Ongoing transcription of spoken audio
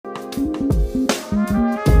Welcome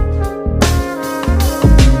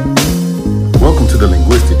to the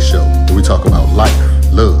Linguistics Show, where we talk about life,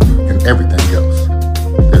 love, and everything else.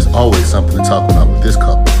 There's always something to talk about with this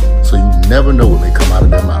couple, so you never know what may come out of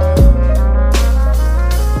their mouth.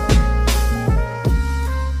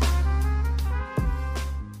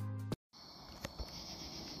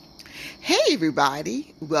 Hey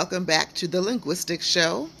everybody, welcome back to the Linguistics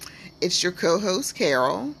Show. It's your co-host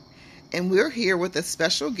Karal, and we're here with a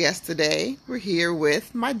special guest today. We're here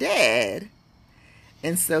with my dad.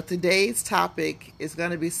 And so today's topic is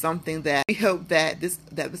going to be something that we hope that this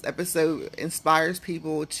episode inspires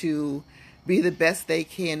people to be the best they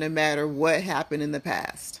can no matter what happened in the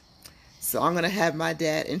past. So I'm going to have my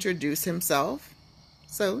dad introduce himself.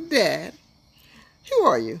 So, Dad, who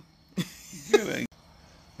are you? Good.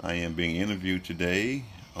 I am being interviewed today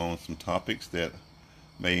on some topics that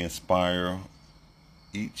may inspire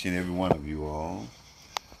each and every one of you all.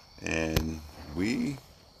 And we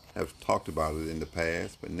have talked about it in the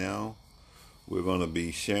past, but now we're going to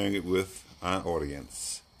be sharing it with our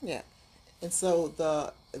audience. Yeah. And so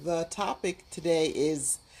the topic today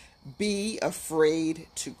is be afraid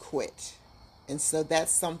to quit. And so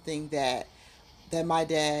that's something that my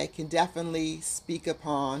dad can definitely speak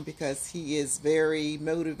upon because he is very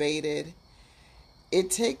motivated.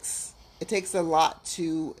 It takes a lot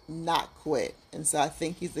to not quit. And so I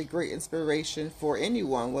think he's a great inspiration for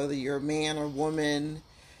anyone, whether you're a man or woman,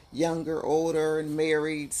 younger, older,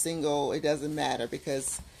 married, single, it doesn't matter,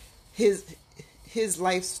 because his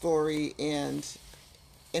life story and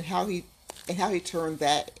how he turned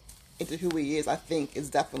that into who he is, I think is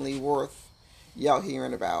definitely worth y'all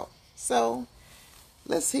hearing about. So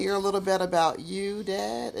let's hear a little bit about you,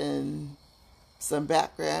 Dad, and some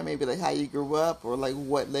background, maybe like how you grew up or like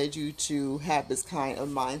what led you to have this kind of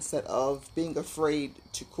mindset of being afraid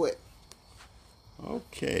to quit.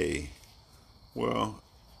 Okay. Well,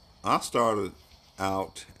 I started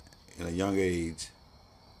out in a young age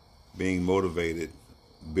being motivated,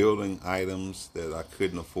 building items that I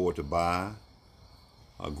couldn't afford to buy.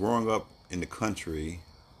 Growing up in the country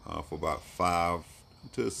for about 5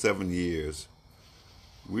 to 7 years,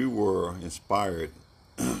 we were inspired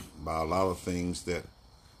by a lot of things that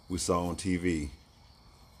we saw on TV.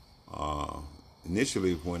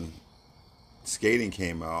 Initially, when skating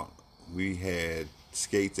came out, we had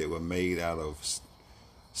skates that were made out of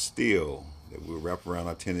steel that we would wrap around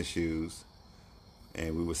our tennis shoes,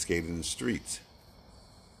 and we would skate in the streets.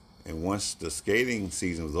 And once the skating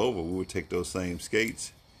season was over, we would take those same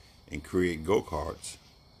skates and create go-karts.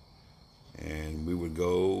 And we would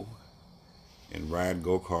go and ride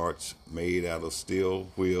go-karts made out of steel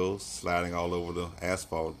wheels sliding all over the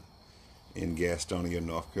asphalt in Gastonia,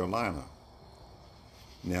 North Carolina.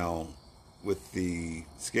 Now, with the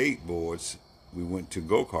skateboards, we went to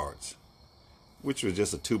go-karts, which was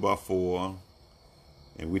just a 2x4,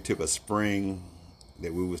 and we took a spring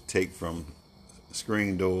that we would take from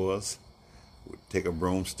screen doors, we'd take a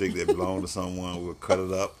broomstick that belonged to someone, we would cut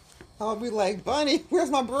it up. I'll be like, Bunny, where's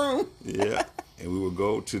my broom? Yeah, and we would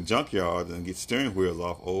go to junkyards and get steering wheels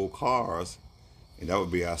off old cars, and that would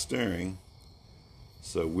be our steering.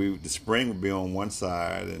 So the spring would be on one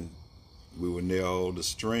side, and we would nail the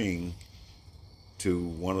string to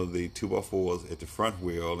one of the 2x4s at the front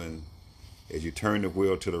wheel, and as you turn the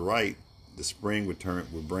wheel to the right, the spring would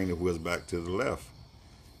bring the wheels back to the left,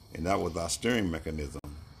 and that was our steering mechanism.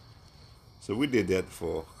 So we did that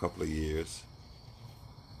for a couple of years,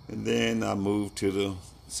 and then I moved to the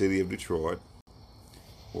city of Detroit,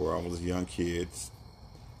 where I was a young kid.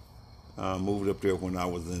 I moved up there when I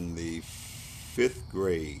was in the 5th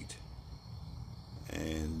grade,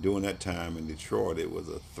 and during that time in Detroit, it was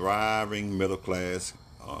a thriving middle class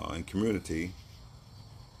and community.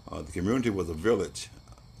 The community was a village,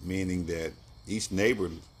 meaning that each neighbor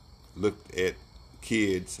looked at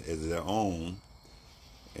kids as their own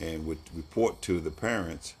and would report to the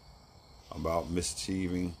parents about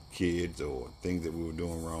mischieving kids or things that we were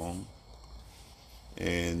doing wrong.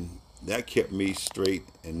 And that kept me straight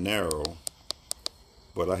and narrow.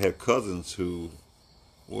 But I had cousins who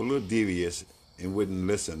were a little devious and wouldn't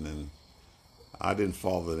listen, and I didn't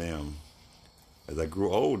follow them. As I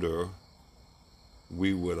grew older,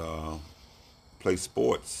 we would play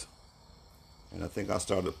sports, and I think I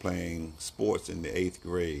started playing sports in the 8th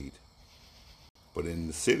grade. But in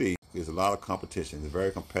the city, there's a lot of competition. It's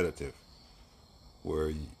very competitive,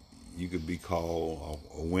 where you could be called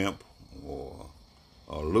a wimp or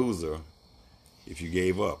a loser if you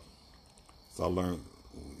gave up. So I learned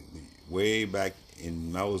way back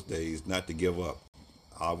in those days not to give up.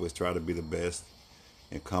 I always try to be the best,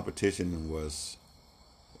 and competition was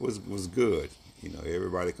good.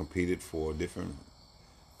 Everybody competed for different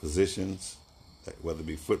positions, whether it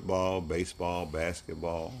be football, baseball,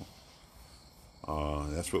 basketball.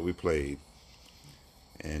 That's what we played.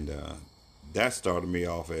 And that started me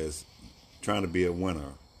off as trying to be a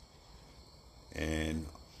winner. And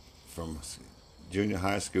from junior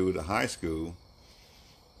high school to high school,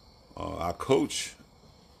 our coach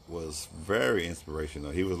was very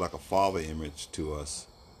inspirational. He was like a father image to us.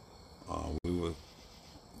 We were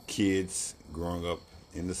kids growing up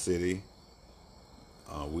in the city.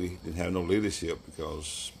 We didn't have no leadership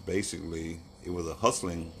because basically it was a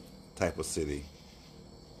hustling type of city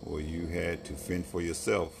where you had to fend for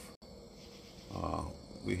yourself.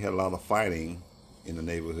 We had a lot of fighting in the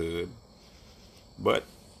neighborhood, but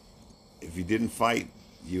if you didn't fight,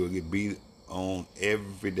 you would get beat on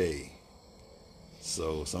every day.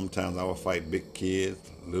 So sometimes I would fight big kids,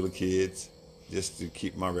 little kids, just to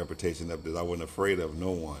keep my reputation up that I wasn't afraid of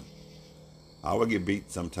no one. I would get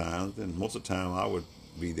beat sometimes, and most of the time I would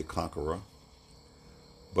be the conqueror.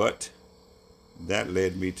 But that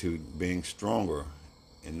led me to being stronger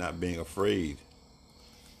and not being afraid.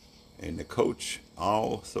 And the coach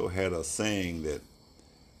also had a saying that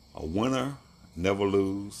a winner never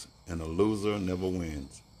loses and a loser never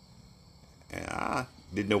wins. And I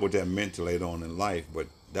didn't know what that meant till later on in life, but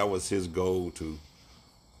that was his goal, to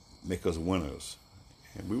make us winners.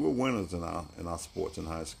 And we were winners in our sports in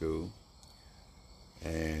high school.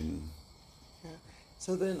 And yeah.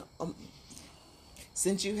 So then,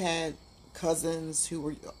 since you had cousins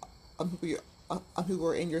who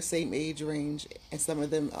were in your same age range, and some of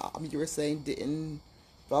them, you were saying, didn't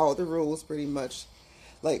follow the rules pretty much,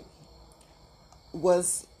 like,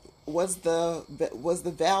 was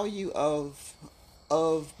the value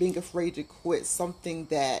of being afraid to quit something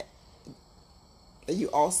that you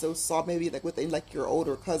also saw maybe like within like your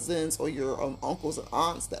older cousins or your uncles and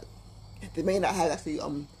aunts that they may not have actually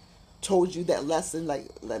told you that lesson like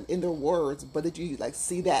in their words, but did you like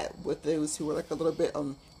see that with those who were like a little bit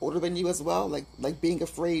older than you as well, like being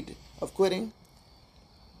afraid of quitting?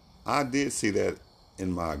 I did see that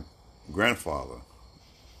in my grandfather.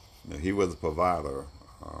 He was a provider,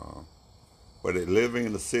 but living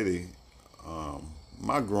in the city,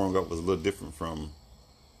 my growing up was a little different from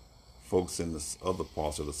folks in the other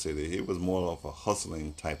parts of the city. It was more of a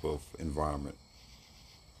hustling type of environment.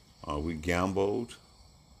 We gambled.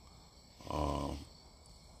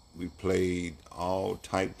 We played all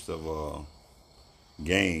types of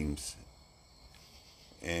games.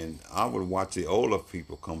 And I would watch the older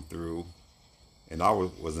people come through, and I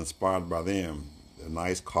was inspired by them. The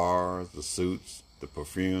nice cars, the suits, the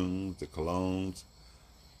perfumes, the colognes.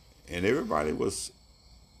 And everybody was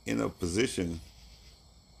in a position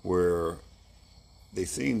where they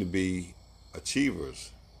seemed to be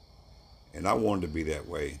achievers. And I wanted to be that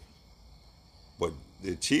way. But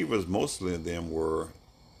the achievers, mostly of them were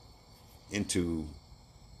into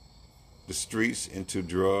the streets, into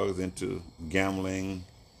drugs, into gambling,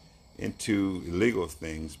 into illegal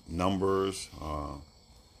things, numbers.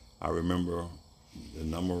 I remember the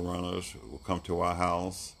number runners would come to our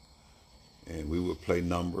house and we would play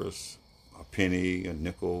numbers, a penny, a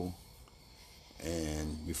nickel.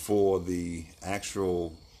 And before the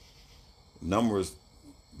actual numbers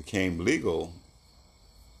became legal,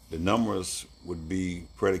 the numbers would be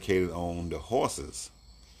predicated on the horses.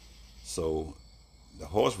 So the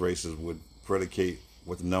horse races would predicate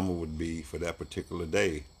what the number would be for that particular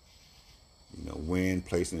day. Win,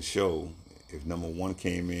 place, and show. If number 1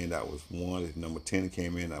 came in, that was 1. If number 10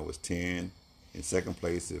 came in, that was 10. In second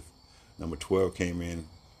place, if number 12 came in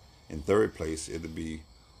third place, it would be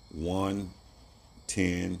 1,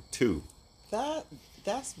 10, 2.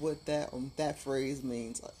 That's what that phrase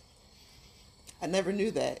means. I never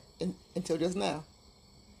knew that until just now.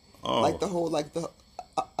 Oh. Like the whole,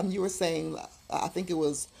 you were saying, I think it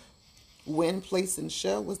was win, place, and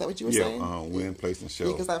show. Was that what you were saying? Yeah, win, place, and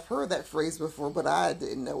show. Because I've heard that phrase before, but I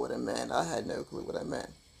didn't know what it meant. I had no clue what it meant.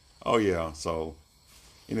 Oh, yeah. So,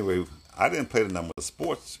 anyway, I didn't play the number. The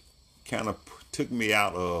sports kind of took me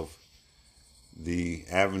out of the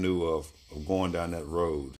avenue of going down that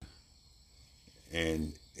road.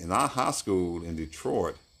 And in our high school in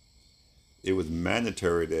Detroit, it was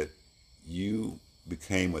mandatory that you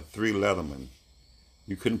became a 3-letterman.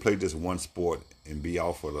 You couldn't play just one sport and be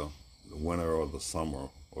off for the winter or the summer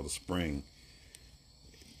or the spring.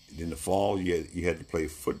 In the fall, you had to play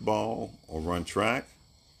football or run track.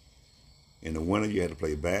 In the winter, you had to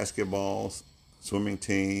play basketball, swimming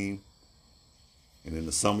team. And in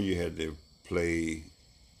the summer, you had to play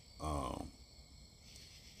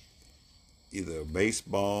either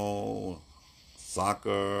baseball,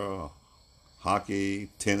 soccer, hockey,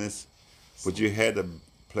 tennis. But you had to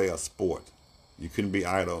play a sport. You couldn't be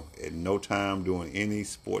idle at no time during any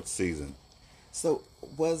sports season. So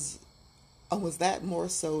was that more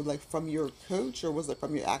so like from your coach, or was it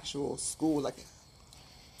from your actual school? Like,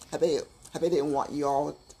 have they didn't want you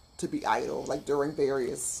all to be idle like during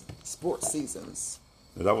various sports seasons?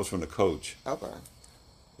 Now, that was from the coach, Okay.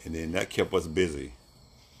 and then that kept us busy.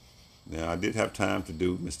 Now I did have time to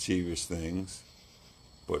do mischievous things,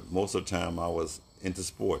 but most of the time I was into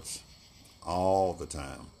sports all the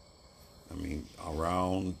time. I mean,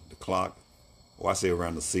 around the clock. Well, I say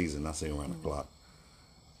around the season. I say around the clock.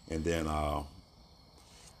 And then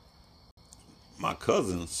my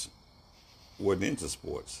cousins wasn't into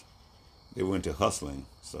sports. They were into hustling.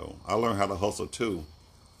 So I learned how to hustle too,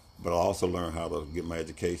 but I also learned how to get my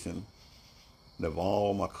education. And of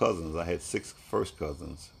all my cousins, I had 6 first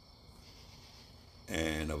cousins.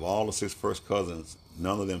 And of all the 6 first cousins,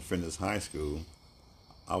 none of them finished high school.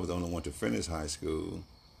 I was the only one to finish high school,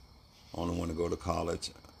 only one to go to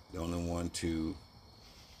college, the only one to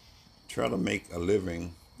try to make a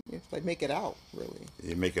living. Yeah, like make it out, really.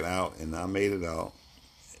 You make it out, and I made it out,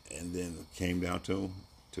 and then came down to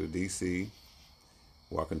D.C.,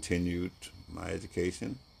 where I continued my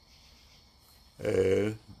education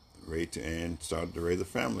and started to raise a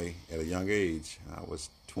family at a young age. I was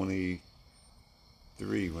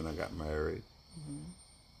 23 when I got married.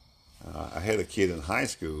 I had a kid in high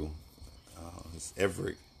school, it's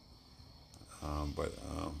Everett, but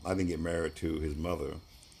I didn't get married to his mother.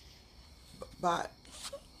 By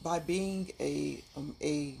being a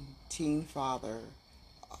teen father,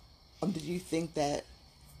 did you think that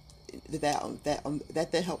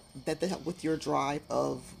helped with your drive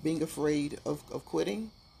of being afraid of quitting?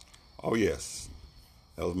 Oh yes,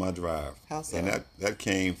 that was my drive. How so? And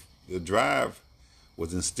the drive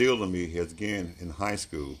was instilled in me again in high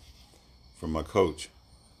school from my coach.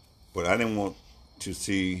 But I didn't want to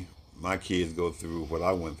see my kids go through what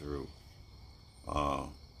I went through.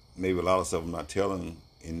 Maybe a lot of stuff I'm not telling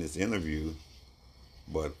in this interview,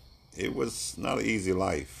 but it was not an easy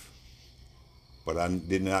life. But I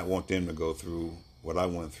did not want them to go through what I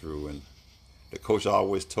went through. And the coach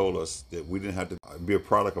always told us that we didn't have to be a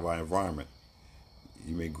product of our environment.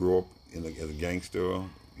 You may grow up as a gangster,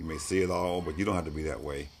 you may see it all, but you don't have to be that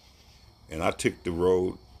way. And I took the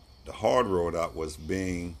hard road out was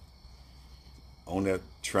being on that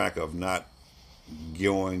track of not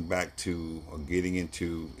going back to or getting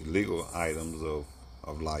into illegal items of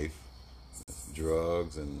life,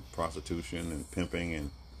 drugs and prostitution and pimping. And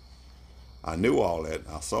I knew all that,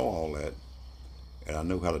 I saw all that, and I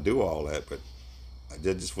knew how to do all that, but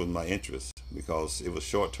that just wasn't my interest because it was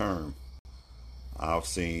short term. I've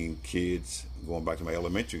seen kids, going back to my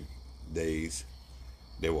elementary days,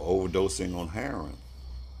 they were overdosing on heroin.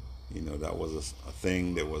 You know, that was a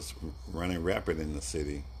thing that was running rapid in the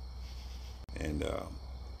city. And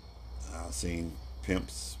I've seen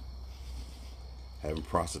pimps having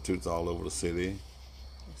prostitutes all over the city,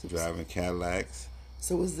 driving Cadillacs.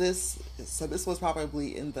 So this was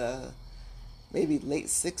probably in the maybe late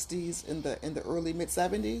 60s, in the early mid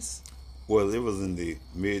 70s? Well, it was in the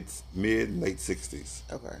mid late 60s.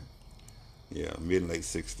 Okay. Yeah, mid late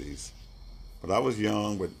 60s. But I was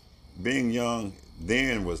young, but being young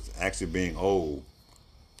then was actually being old.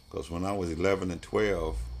 Because when I was 11 and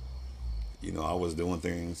 12, you know, I was doing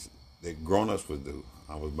things that grown-ups would do.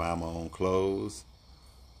 I was buying my own clothes.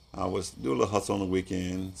 I was do a little hustle on the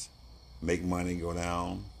weekends, make money, go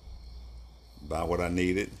down, buy what I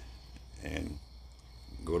needed, and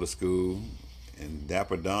go to school. And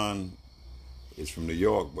Dapper Don is from New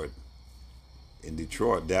York, but in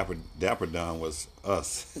Detroit, Dapper Don was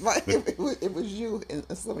us. Right, it was you and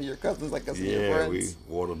some of your cousins, like us and your Yeah, friends.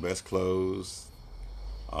 we wore the best clothes,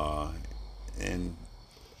 and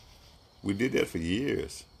we did that for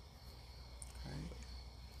years. Right.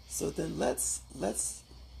 So then let's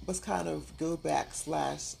kind of go back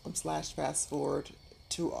slash fast forward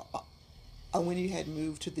to when you had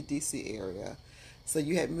moved to the DC area. So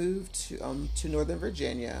you had moved to Northern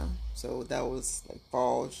Virginia. So that was like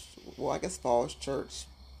Falls Church,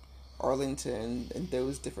 Arlington, and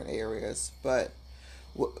those different areas. But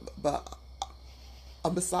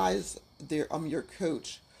besides your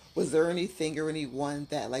coach, was there anything or anyone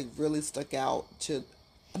that like really stuck out to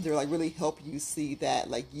like really help you see that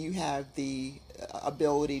like you have the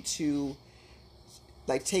ability to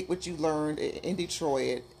like take what you learned in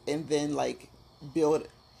Detroit and then like build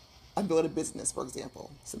a business, for example?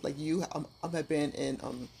 So like you have been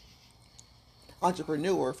an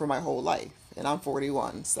entrepreneur for my whole life, and I'm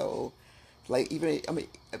 41. So like even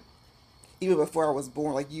before I was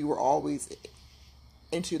born, like you were always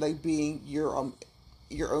into like being your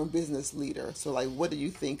your own business leader. So, like, what do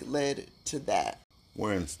you think led to that?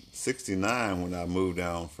 Well, in '69, when I moved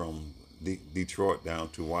down from Detroit down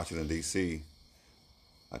to Washington D.C.,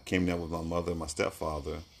 I came down with my mother and my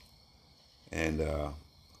stepfather, and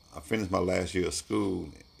I finished my last year of school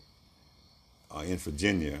in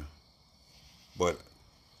Virginia. But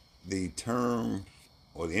the term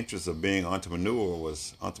or the interest of being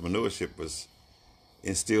entrepreneurship was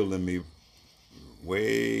instilled in me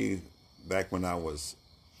way back when I was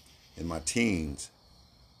in my teens,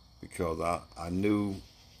 because I knew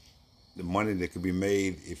the money that could be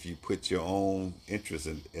made if you put your own interests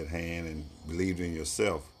at hand and believed in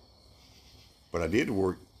yourself. But I did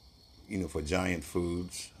work, for Giant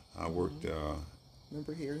Foods. I worked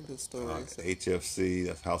Remember hearing the stories. HFC,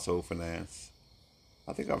 that's Household Finance.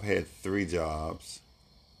 I think I've had 3 jobs,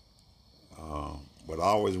 but I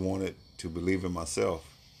always wanted to believe in myself.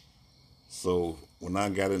 So when I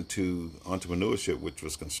got into entrepreneurship, which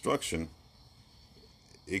was construction,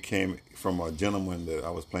 it came from a gentleman that I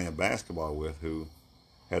was playing basketball with who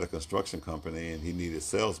had a construction company and he needed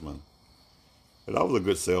salesmen. But I was a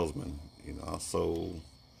good salesman,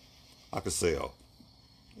 I could sell.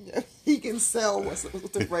 He can sell, what's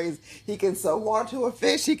the phrase? He can sell water to a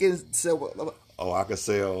fish. He can sell. Oh, I could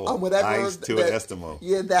sell whatever ice to an Eskimo.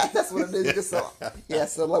 Yeah, that's what it is. You can sell. Yeah,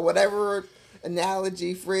 so like whatever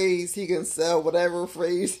analogy, phrase, he can sell whatever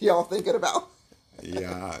phrase y'all thinking about.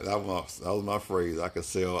 Yeah, that was my phrase. I could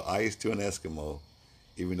sell ice to an Eskimo,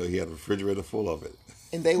 even though he had a refrigerator full of it.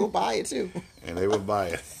 And they will buy it too. And they would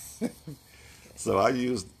buy it. So I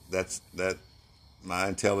used that my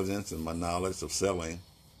intelligence and my knowledge of selling.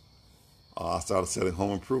 I started selling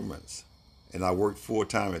home improvements, and I worked full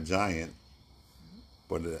time at Giant.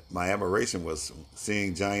 But my admiration was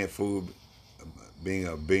seeing Giant Food being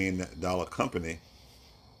a $1 billion company,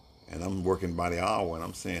 and I'm working by the hour, and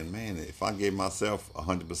I'm saying, man, if I gave myself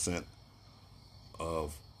 100%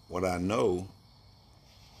 of what I know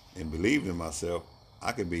and believed in myself,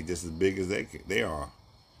 I could be just as big as they are.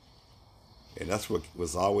 And that's what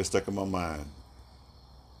was always stuck in my mind.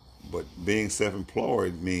 But being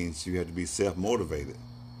self-employed means you have to be self-motivated.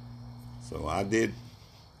 So I did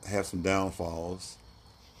have some downfalls,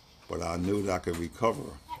 but I knew that I could recover.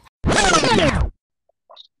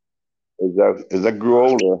 As I grew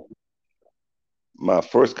older, my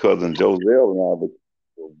first cousin Joselle and I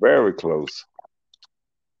were very close.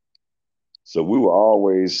 So we were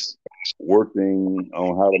always working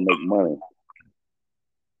on how to make money.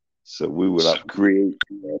 So we would create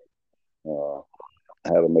uh,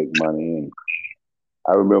 how to make money. And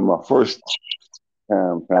I remember my first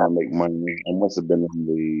time trying to make money. I must have been in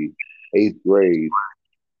the 8th grade.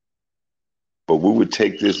 But we would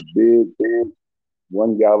take this big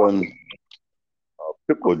 1-gallon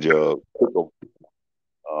pickle jug,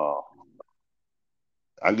 uh,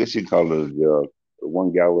 I guess you call it a jug, a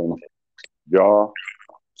 1-gallon jar.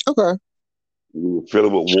 Okay. We would fill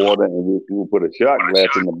it with water, and we would put a shot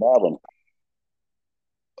glass in the bottom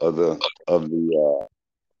of the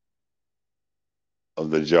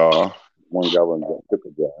jar, 1-gallon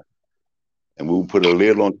pickle jar, and we would put a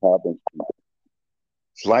lid on top and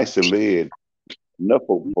slice the lid enough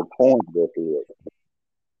for corn to go through it.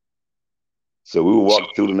 So we would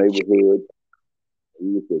walk through the neighborhood. We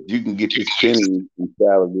would say, if you can get this penny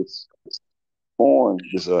inside of this corn,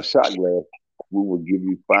 this shot glass, we will give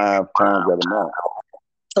you 5 times that amount.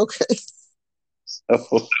 Okay.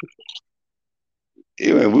 So,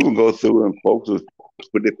 we would go through and folks would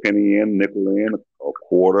put their penny in, nickel in, a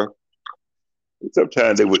quarter. And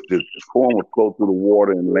sometimes the corn would flow through the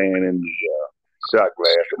water and land in the shot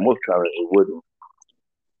glass, but most times it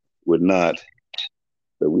would not.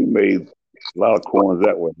 So we made a lot of coins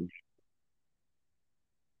that way.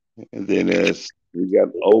 And then as we got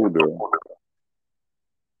older,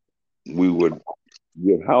 we would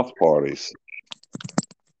give house parties.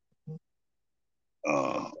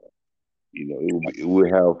 It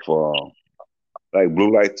would have like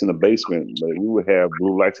blue lights in the basement, but we would have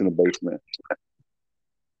blue lights in the basement.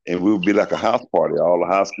 And we would be like a house party. All the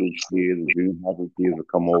high school kids and junior high school kids would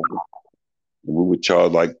come over. And we would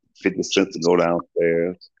charge like 50 cents to go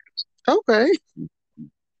downstairs. Okay.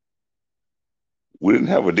 We didn't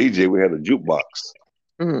have a DJ, we had a jukebox.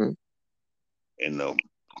 Mm-hmm. And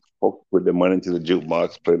folks put their money into the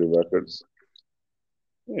jukebox, play the records,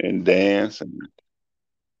 and dance and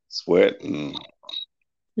sweat and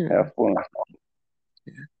have fun.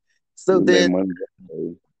 Yeah. So then,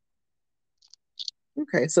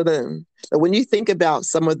 okay. So then, when you think about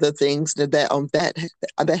some of the things that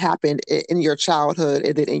happened in your childhood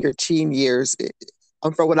and then in your teen years,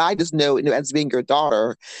 from what I just know, as being your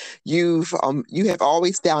daughter, you have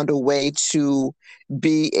always found a way to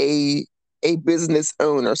be a business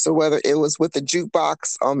owner. So whether it was with the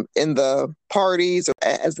jukebox in the parties or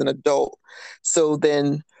as an adult. So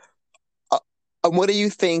then, uh, what do you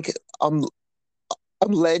think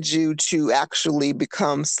led you to actually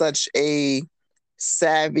become such a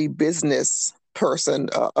savvy business person,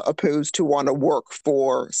 opposed to want to work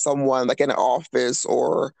for someone like in an office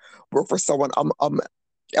or work for someone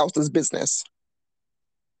else's business?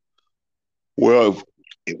 Well,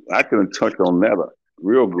 if I can touch on that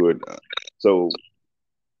real good. So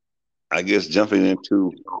I guess jumping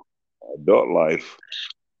into adult life,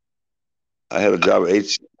 I had a job at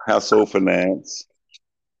H Household Finance.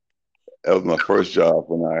 That was my first job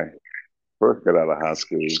when I first got out of high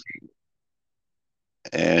school,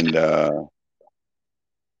 and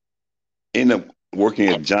ended up working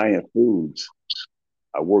at Giant Foods.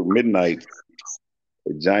 I worked midnight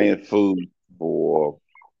at Giant Foods for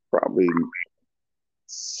probably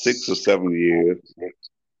 6 or 7 years.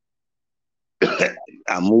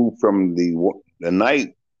 I moved from the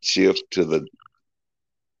night shift to the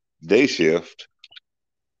day shift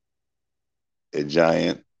at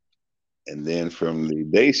Giant, and then from the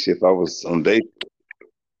day shift, I was on day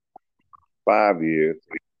 5 years.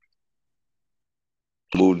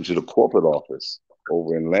 Moved into the corporate office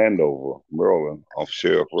over in Landover, Maryland, off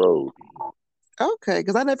Sheriff Road. Okay,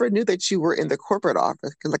 because I never knew that you were in the corporate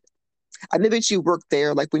office. Because like I knew that you worked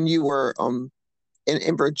there, like when you were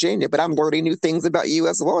in Virginia. But I'm learning new things about you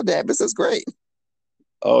as well, Dad. This is great.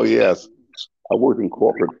 Oh yes, I worked in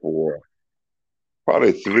corporate for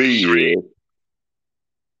probably 3 years.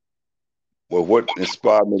 Well, what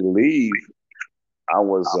inspired me to leave, I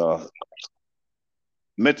was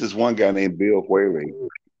met this one guy named Bill Whaley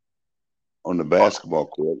on the basketball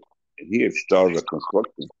court, and he had started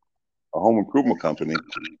a home improvement company.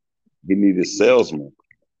 He needed salesmen,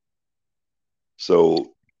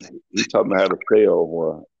 so he taught me how to sell.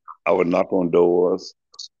 Where I would knock on doors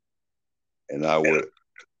and I would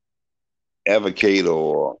advocate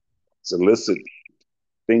or solicit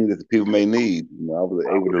things that the people may need. I was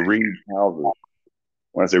able to read houses.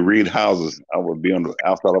 When I say read houses, I would be on the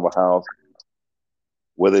outside of a house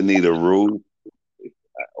where they need a roof,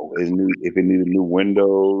 if it needed new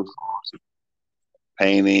windows,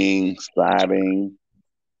 painting, siding,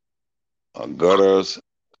 gutters.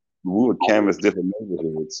 We would canvass different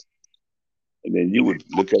neighborhoods, and then you would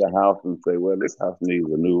look at a house and say, "Well, this house needs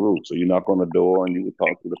a new roof." So you knock on the door and you would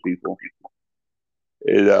talk to the people.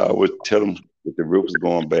 It would tell them if the roof is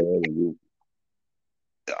going bad, and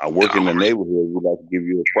I work in the neighborhood. We'd like to give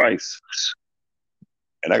you a price,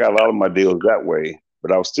 and I got a lot of my deals that way.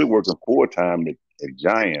 But I was still working full time at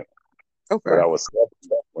Giant. But Okay. I was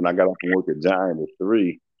when I got off from work at Giant at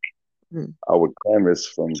 3. Hmm. I would canvas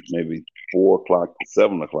from maybe 4 o'clock to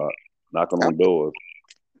 7 o'clock, knocking on doors,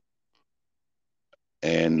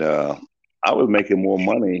 and I was making more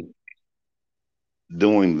money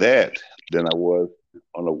doing that than I was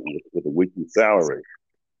with a weekly salary.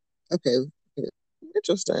 Okay.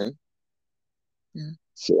 Interesting. Yeah.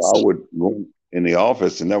 So I would go in the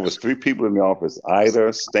office, and there was 3 people in the office: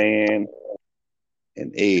 Ida, Stan,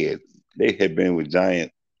 and Ed. They had been with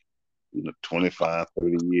Giant, 25,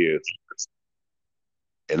 30 years,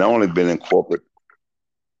 and I only been in corporate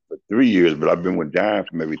for 3 years, but I've been with Giant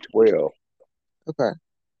for maybe 12. Okay.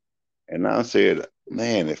 And I said,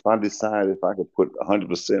 man, if I decided if I could put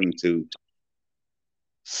 100% into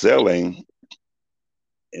selling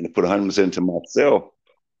and put 100% into myself,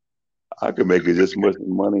 I could make as much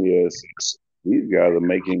money as these guys are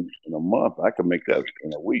making in a month. I could make that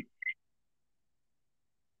in a week.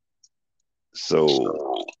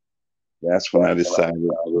 So that's when I decided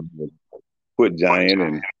I would quit Giant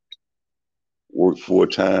and work full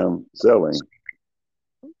time selling.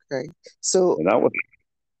 Okay. So And I was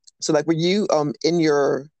like were you in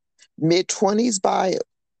your mid 20s by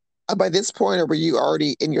this point, or were you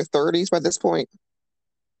already in your 30s by this point?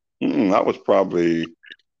 I was probably,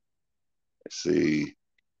 let's see,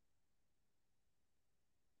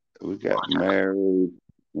 we got married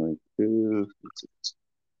 22.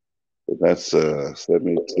 So that's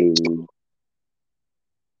 72.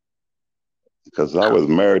 Because I was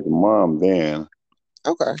married to Mom then.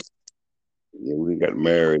 Okay. Yeah, we got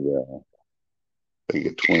married, I think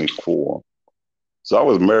at 24. So I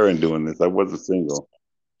was married doing this. I wasn't single.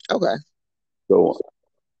 Okay. So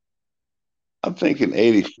I'm thinking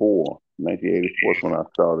 1984 is when I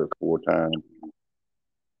started full time.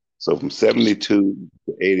 So from 72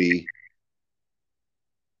 to 80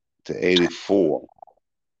 to 84,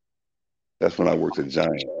 that's when I worked at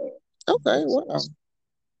Giant. Okay. Wow.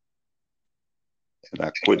 and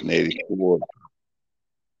I quit in '84,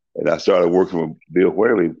 and I started working with Bill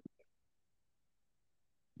Whaley.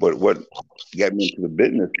 But what got me into the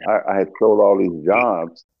business, I had sold all these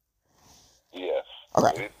jobs. Yes,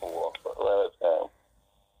 Okay. '84. Around that time,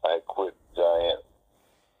 I quit Giant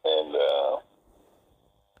and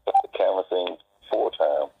canvassing full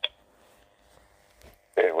time.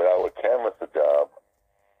 And when I would canvass the job,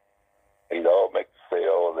 he'd all make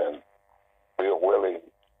sales, and Bill Willie,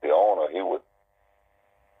 the owner, he would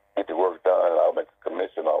get the work done, and I would make a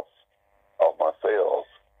commission off my sales.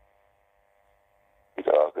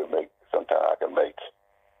 Because sometimes I could make,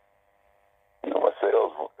 my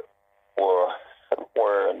sales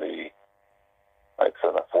were in the, like I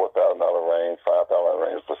said, a $4,000 range, $5,000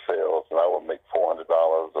 range for sales, and I would make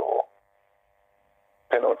 $400, or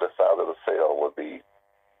depending on the size of the sale would be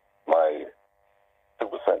my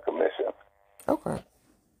 2% commission. Okay.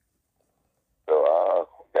 So I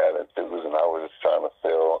got into it, and I was just trying to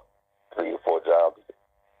sell 3 or 4 jobs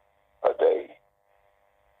a day.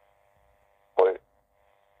 But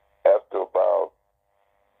after about,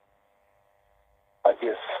 I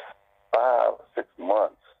guess, 5 or 6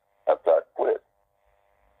 months after I quit,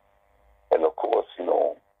 and of course,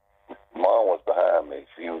 Mom was behind me.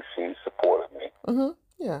 She supported me. Mm-hmm.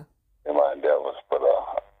 Yeah. In my endeavors. But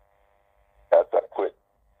after I quit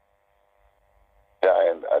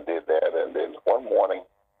Giant, I did that, and then one morning,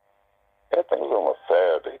 I think it was on a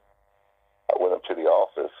Saturday, I went up to the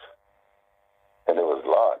office, and it was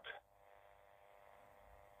locked,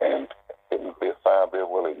 and didn't be a sign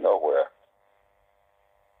Bill Willie nowhere.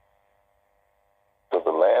 So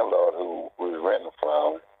the landlord who we was renting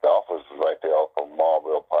from, the office was right there off of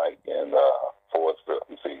Marlboro Pike and Fordsville.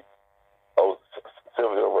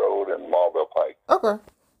 Silverhill Road and Marlboro Pike. Okay.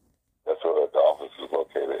 That's where the office was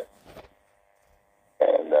located.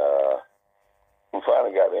 And we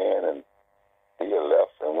finally got in, and he had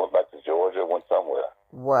left and went back to Georgia, went somewhere.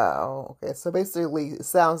 Wow. Okay. So basically, it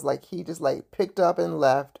sounds like he just picked up and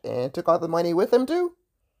left and took all the money with him too?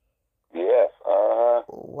 Yes.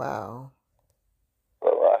 Wow. So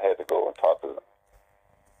I had to go and talk to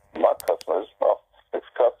my customers, my 6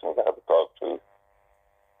 customers I had to talk to.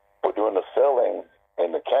 But during the selling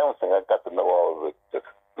and the canvassing, I got to know all of the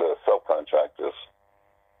subcontractors.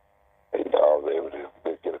 I was able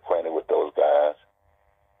to get acquainted with those guys.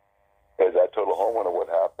 As I told the homeowner what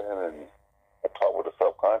happened, and I talked with the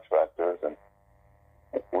subcontractors, and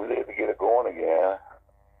we were able to get it going again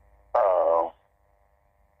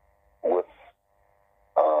with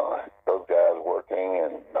those guys working,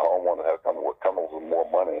 and the homeowner had to come up with more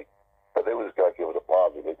money. But they just got to give us a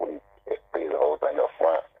deposit. They wouldn't pay the whole thing up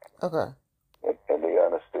front. Okay. And they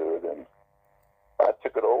understood, and I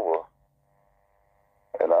took it over,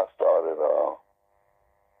 and I started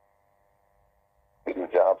getting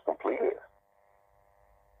jobs completed.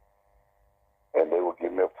 And they would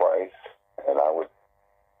give me a price, and I would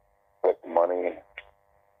take the money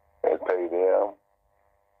and pay them.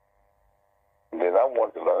 And then I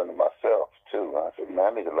wanted to learn it myself, too. I said,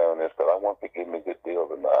 man, I need to learn this because I want to give me good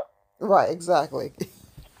deals or not. Right, exactly.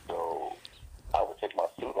 So I would take my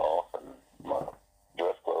suit off and my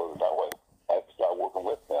dress clothes, and I would have to start working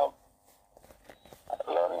with them,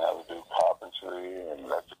 learning how to do carpentry and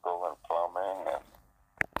electrical and plumbing and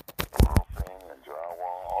roofing and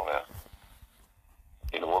drywall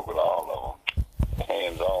and work with all of them,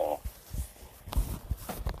 hands-on.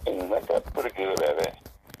 And I got pretty good at it.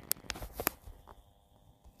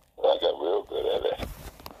 I got real good at it.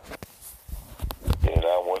 And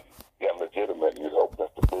I got legitimate. You opened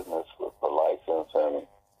up the business with a license and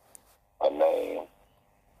a name.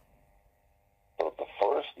 So the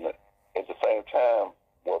first, at the same time,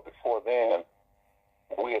 well, before then,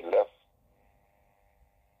 we had left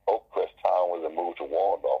Oakcrest Towers and moved to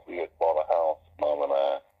Waldorf. We had bought a house, Mom and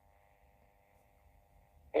I,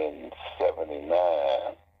 in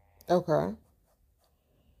 '79. Okay.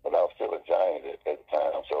 But I was still a Giant at the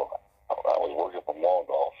time, so I was working from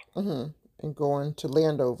Waldorf. Mm-hmm. And going to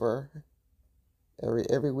Landover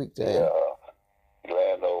every weekday. Yeah,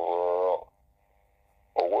 Landover,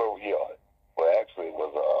 or where we are. Well, actually, it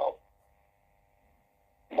was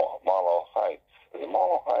Marlow Heights. Is it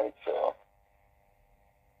Marlow Heights?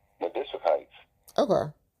 The District Heights.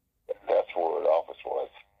 Okay. That's where the office was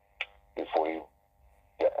before he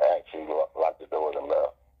actually locked the doors and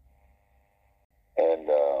left. And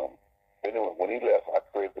anyway, when he left, I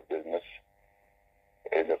created the business.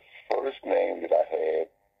 And the first name that I had,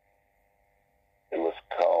 it was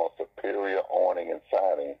called Superior Awning and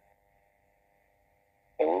Siding.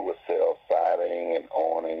 And we would sell siding and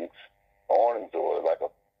awnings. Awnings were like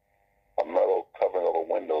a metal covering over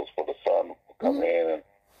windows for the sun to come in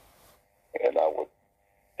and and I would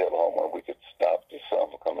tell the homeowner we could stop the sun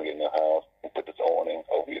from coming in the house and put this awning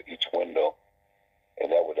over each window,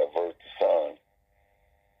 and that would avert the sun.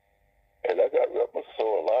 And I got up and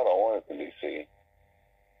saw a lot of awnings in D.C.,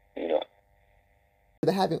 you know.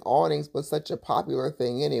 Having awnings was such a popular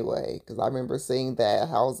thing anyway, because I remember seeing that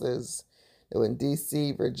houses in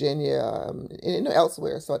D.C., Virginia, and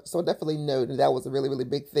elsewhere. So I definitely know that was a really, really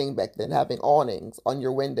big thing back then, having awnings on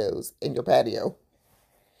your windows in your patio.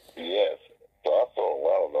 Yes. So I saw a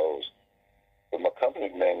lot of those. But my company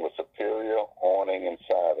name was Superior Awning and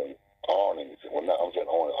Siding. Awnings. Well, now I'm saying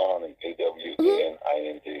awning,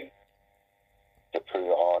 AWNING.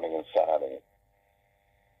 Superior Awning and Siding.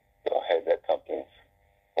 So I had that company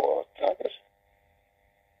for, I guess,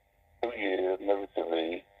 2 years, maybe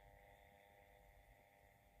 3.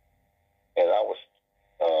 And I was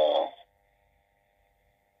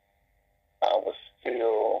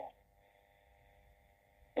still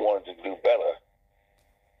wanted to do better.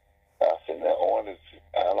 I said, now I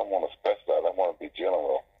don't want to specialize. I want to be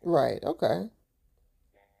general. Right. Okay.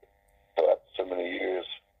 So after so many years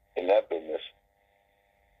in that business,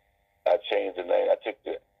 I changed the name. I took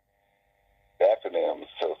the acronym,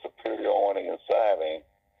 so Superior Awning and Siding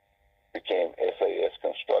became SAS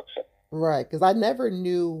Construction. Right, because I never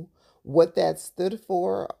knew what that stood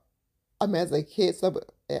for. As a kid, so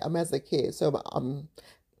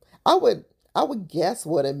I would guess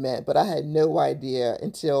what it meant, but I had no idea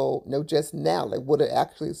until just now, like what it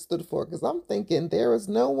actually stood for. Because I'm thinking there is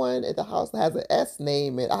no one at the house that has an S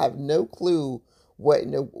name, and I have no clue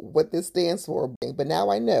what this stands for. But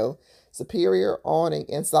now I know Superior Awning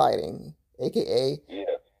and Siding, aka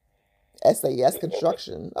SAS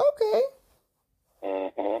Construction. Okay.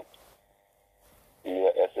 Mm-hmm.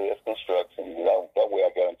 Yeah, SAS Construction. That way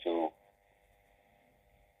I got into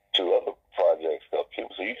 2 other projects.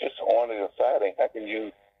 People say, you just awning and siding. How can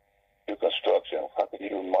you do construction? How can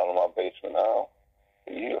you remodel my basement? How?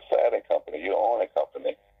 You're a siding company. You're an awning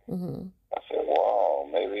company. Mm-hmm. I said, wow,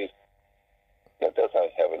 maybe that does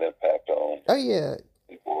have an impact on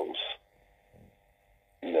people's,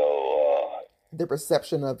 the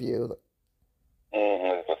perception of you.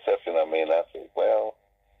 The perception of me. And I said, well,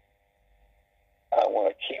 I want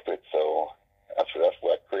to keep it. So that's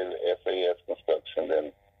why I created SAS Construction.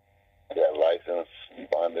 Then I got licensed and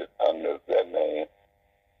bonded under that name.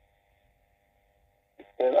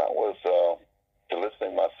 Then I was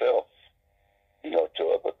soliciting myself, to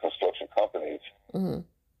other construction companies, Mm-hmm.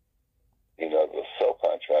 The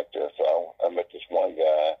subcontractor. So I met this one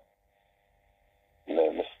guy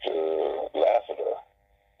named Mr. Lassiter.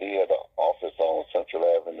 He had an office on Central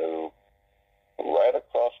Avenue, right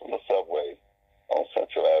across from the subway on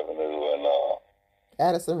Central Avenue and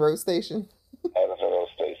Addison Road Station. Addison Road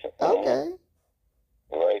Station. Okay.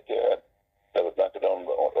 Right there. That was not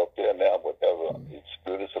up there now, but that was a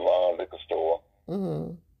beauty salon, liquor store.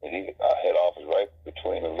 Mm-hmm. And I had office right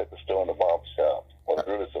between the liquor store and the barber shop, or the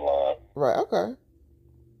beauty salon. Right. Okay.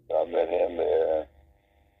 So I met him there.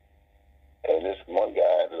 And this one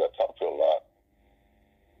guy that I talked to a lot,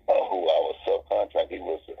 who I was subcontracting, he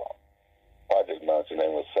was project manager. His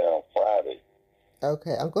name was Sam Friday.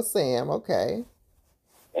 Okay, Uncle Sam. Okay.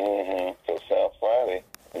 Mm-hmm. So Sam Friday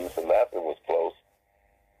and Mr. Lassiter was close.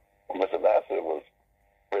 Mr. Lassiter was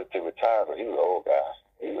ready to retire, but he was an old guy.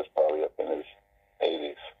 He was probably up in his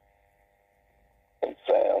 80s. And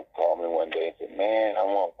Sam called me one day and said, man, I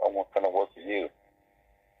want to kind of work for you.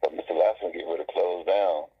 But Mr. Lassiter get ready to close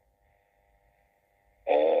down.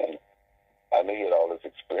 And I knew he had all this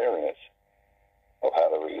experience of how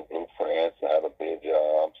to read blueprints and how to bid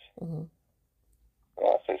jobs. Mm-hmm. So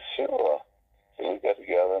I said, sure. So we got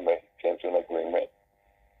together and came to an agreement.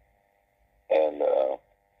 And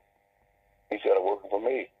he started working for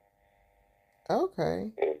me.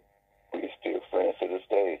 Okay. And we're still friends to this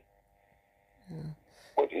day. Yeah.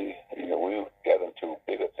 But we got into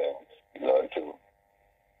bigger things, into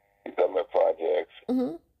government projects,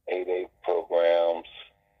 Mm-hmm. 8A programs,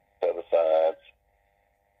 set-asides.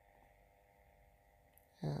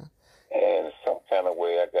 Yeah. And some kind of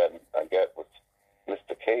way I got with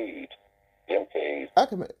Mr. Cade, Jim Cade.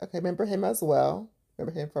 Okay. Remember him as well.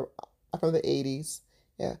 Remember him from the 80s.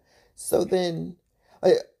 Yeah. So then,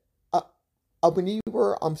 when you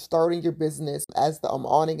were starting your business as the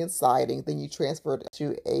awning and siding, then you transferred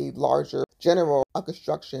to a larger general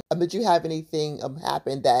construction. Did you have anything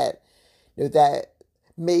happen that that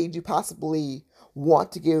made you possibly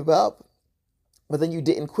want to give up, but then you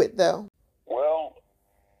didn't quit though? Well,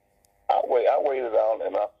 I waited out,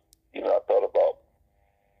 and I thought about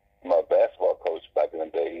my basketball coach back in the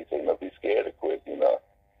day. He said, be scared to quit.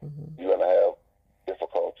 Mm-hmm. You're gonna have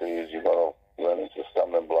difficulties. You're gonna run into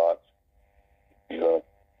stumbling blocks.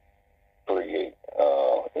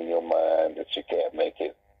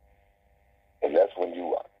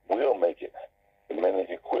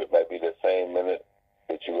 quit might be the same minute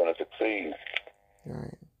that you're going to succeed.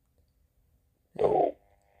 Right. So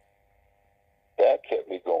that kept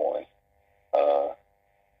me going.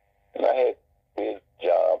 And I had big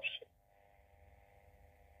jobs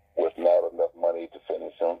with not enough money to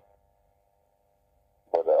finish them.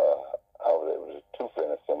 But I was able to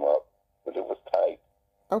finish them up, but it was tight.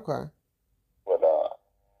 Okay. But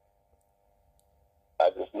I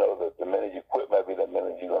just know that the minute you quit might be the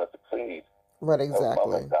minute you're going to succeed. Right, That was my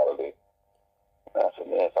exactly. mentality. And I said,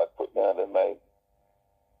 man, if I quit now, then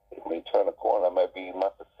if we turn the corner, that might be my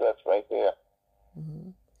success right there. Mm-hmm.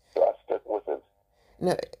 So I stuck with it.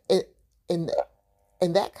 Now, in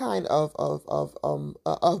that kind of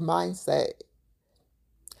mindset,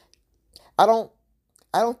 I don't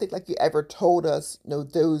think like you ever told us,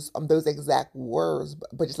 those exact words,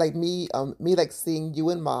 but just like me like seeing you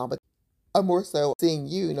and mom, but more so seeing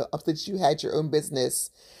you, since you had your own business,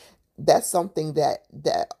 that's something that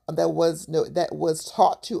was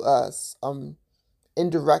taught to us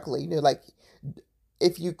indirectly, like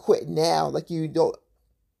if you quit now, like you don't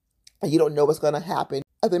know what's going to happen.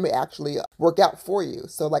 Other may actually work out for you.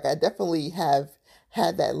 So like I definitely have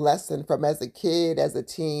had that lesson from as a kid, as a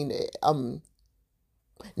teen,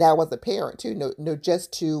 now as a parent too. No,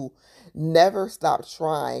 just to never stop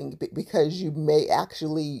trying because you may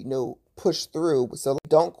actually push through. So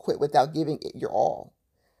don't quit without giving it your all.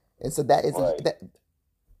 And so that is Right.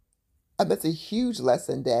 that's a huge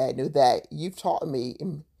lesson, Dad. That you've taught me,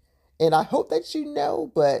 and I hope that you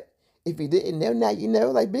know. But if you didn't know, now you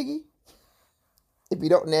know, like Biggie. If you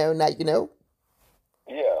don't know, now you know.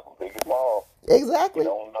 Yeah, big and small. You Exactly.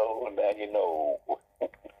 don't know, and now you know. You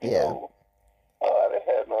Yeah. know. I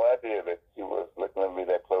had no idea that she was looking at me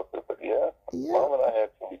that closely. But yeah, Yeah. Mom and I had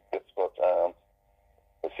some difficult times.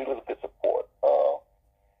 But she was a good support.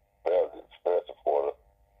 Very supportive.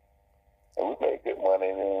 And we made good money,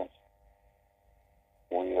 and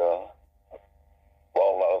we bought a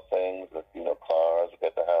lot of things, cars, we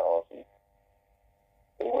got the house, and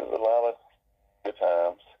it was a lot of good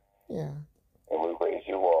times. Yeah. And we raised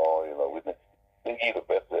you all, we didn't give the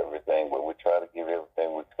best of everything, but we tried to give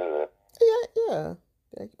everything we could. Yeah.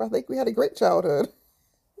 I think we had a great childhood.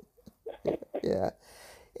 Yeah. Yeah.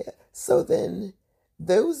 So then,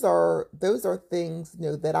 those are things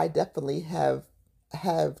that I definitely have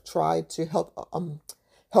tried to help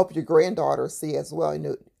your granddaughter see as well.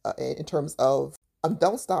 In terms of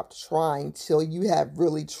don't stop trying till you have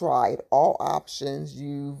really tried all options.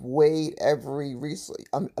 You've weighed every resource.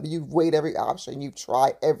 You've weighed every option. You've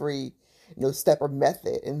tried every step or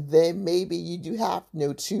method, and then maybe you do have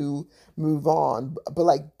to move on. But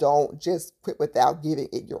like, don't just quit without giving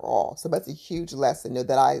it your all. So that's a huge lesson that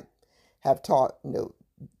I have taught the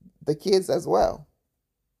kids as well.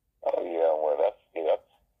 Oh yeah, well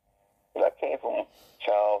I came from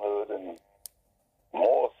childhood and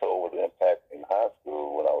more so with the impact in high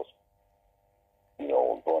school when I was,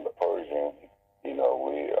 going to Persian. He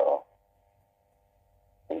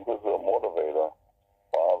was a motivator,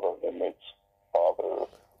 image, father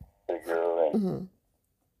figure, and Hmm.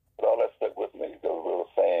 all that stuck with me. Those little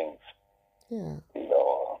sayings, Yeah.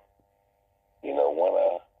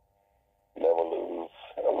 winner never lose,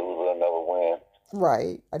 a loser never win.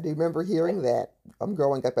 Right. I do remember hearing that. I'm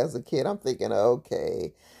growing up as a kid. I'm thinking,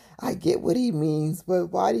 okay, I get what he means, but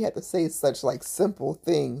why do you have to say such like simple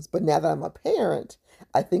things? But now that I'm a parent,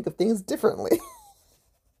 I think of things differently.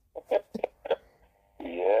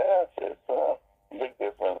 Yes, it's a big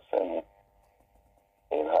difference in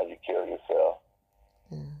how you carry yourself.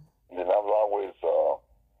 Yeah. And then I was always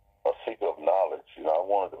a seeker of knowledge. I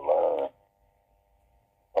wanted to learn.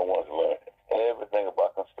 I wanted to learn everything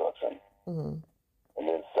about construction. Hmm. And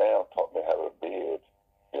then Sam taught me how to bid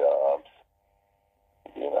jobs,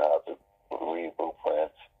 how to read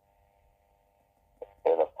blueprints.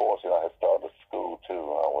 And of course, I had started school too.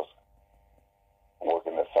 I was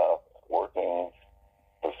working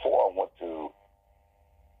before I went to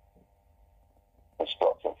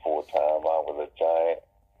construction full time. I was a giant.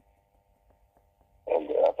 And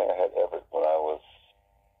I think I had Everett when I was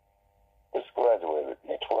just graduated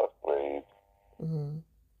in 12th grade. Hmm.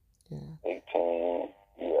 Yeah. 18,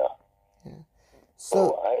 yeah. Yeah. So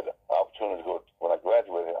So, I had an opportunity to go, when I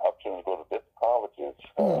graduated, an opportunity to go to different colleges.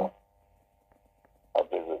 mhm. I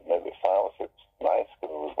visited maybe 5 or 6 night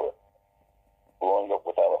schools, but growing up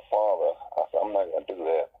without a father, I said, I'm not going to do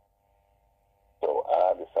that. So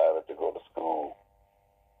I decided to go to school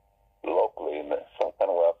locally in some kind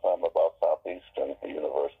of way I found about Southeastern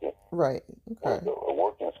University. Right. It Okay. was a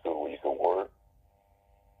working school where you could work,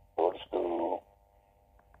 go to school,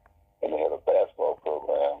 and they had a basketball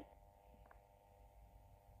program.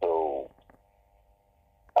 So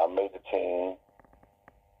team.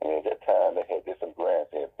 And at that time, they had different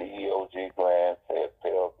grants. They had BEOG grants, they had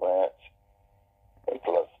Pell grants, and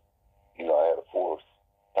plus, I had a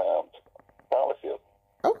full-time scholarship.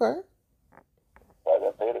 Okay. I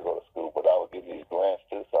didn't pay to go to school, but I was getting these grants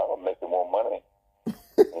too, so I was making more money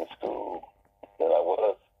in school than I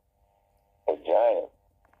was at Giant.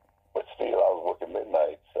 But still, I was working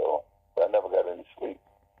midnight, so I never got any sleep.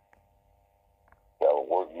 I would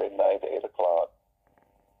work midnight to 8 o'clock,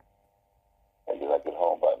 and then I get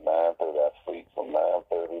home by 9:30. I sleep from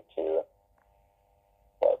 9:30 to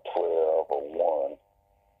about 12 or 1.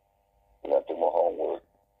 And I do my homework.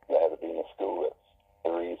 And I had to be in school at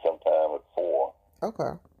 3, sometime at 4.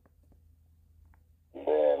 Okay.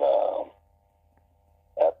 Then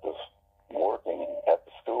after working at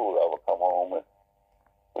the school, I would come home and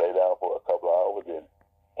lay down for a couple of hours and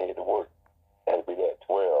head to work. I had to be there at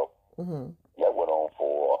 12. Mm-hmm. That went on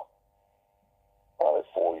for probably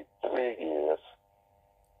 43 years.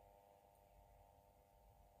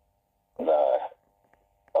 Now,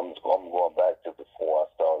 I'm going back to before I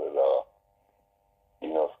started,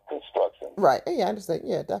 construction. Right. Yeah, I understand.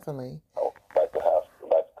 Yeah, definitely. Back to high school,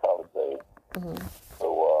 back to college days. Mm-hmm.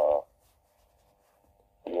 So,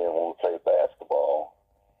 when we played basketball,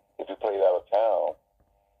 if you played out of town,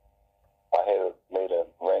 I had made an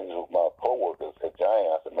arrangement with my coworkers at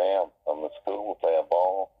Giant. I said, "Ma'am, I'm in school, we're playing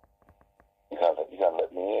ball. You gotta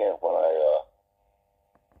let me in when I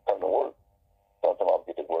come to work. Sometimes I'll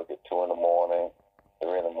get to work at 2 in the morning,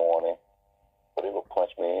 3 in the morning, but they would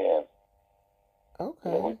punch me in.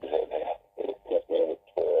 Okay. We just had they punch me in at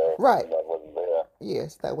 12. Right. And I wasn't there.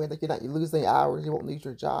 Yes, that way, like, you're losing hours, you won't lose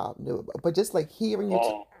your job. No, but just like hearing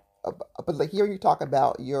you, but like hearing you talk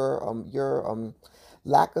about your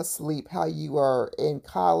lack of sleep, how you are in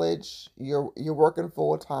college, you're working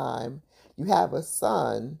full time, you have a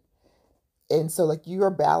son, and so like you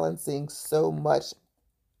are balancing so much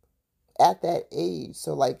at that age.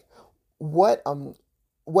 So like, what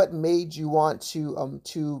made you want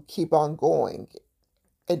to keep on going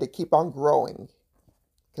and to keep on growing?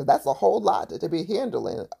 Because that's a whole lot to be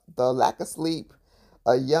handling. The lack of sleep,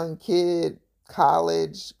 a young kid,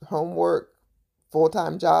 college, homework,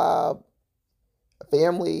 full-time job,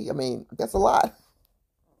 family. I mean, that's a lot.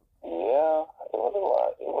 Yeah, it was a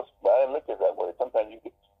lot. I didn't look at it that way. Sometimes you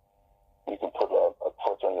can put a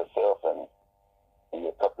torch on yourself and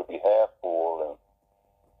your cup could be half full,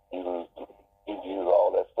 and you use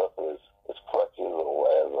all that stuff as crutches or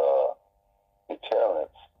as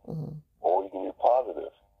deterrents, Mm-hmm. or you can be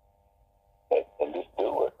positive and just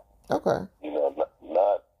do it. Okay.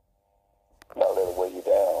 Not let it weigh you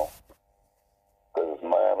down, because it's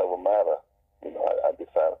mind over matter. I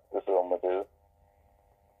decided this is what I'm gonna do,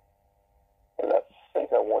 and I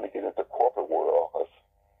think I want to get into the corporate world.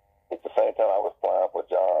 At the same time, I was applying for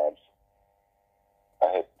jobs. I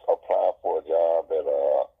had applied for a job at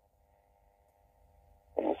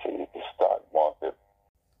let me see, the stock market,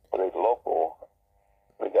 but it's local.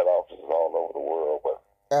 They got offices all over the world, but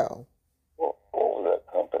Oh. what was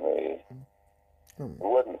that company? Hmm. It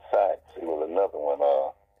wasn't Saks. It was another one.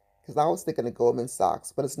 Because I was thinking of Goldman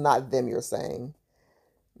Sachs, but it's not them, you're saying.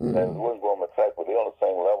 And it wasn't Goldman Sachs, but they're on the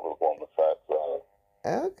same level as Goldman Sachs.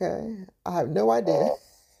 Okay. I have no idea.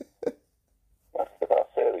 If I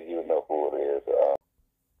said it, you know who it is.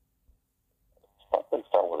 Something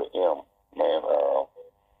starting with an M, man.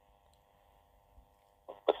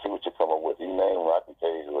 Let's see what you come up with. You name it, I can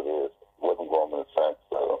tell you who it is. It wasn't Goldman Sachs.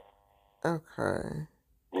 Okay.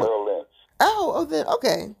 Merrill Lynch. Oh, then,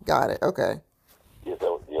 okay. Got it. Okay. Yes,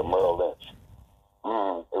 that was Merrill Lynch.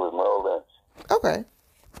 It was Merrill Lynch. Okay.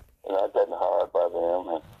 And I got hired by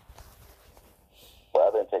them, but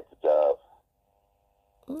I didn't take the job.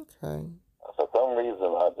 Okay. For some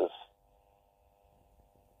reason, I just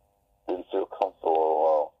didn't feel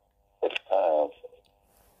comfortable at the time,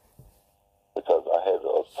 because I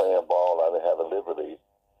was playing ball. I didn't have the liberty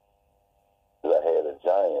that I had at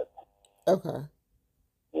Giant. Okay.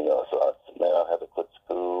 So I had to quit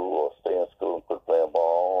school or stay in school and quit playing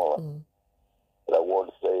ball. Mm-hmm. But I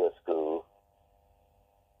wanted to stay at school,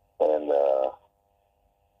 and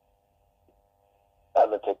I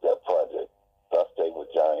didn't take that project. So I stayed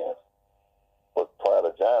with Giant. But prior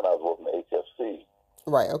to Giant, I was working at HFC.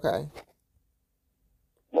 Right. Okay.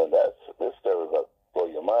 And this story will blow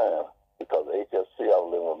your mind, because HFC, I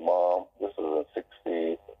was living with Mom. This was in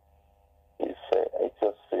 60. You say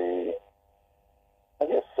HFC, I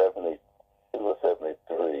guess 70. It was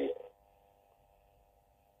 73.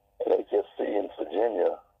 And HFC in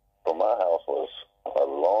Virginia, from my house, was a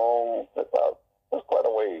long, it was quite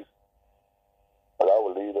a ways. But I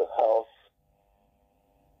would leave the house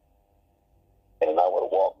and I would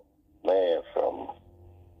walk 9 ran from,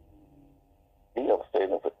 he never stayed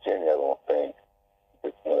in Virginia, I don't think.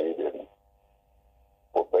 No, he didn't.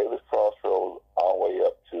 Well, Bailey's Crossroads all the way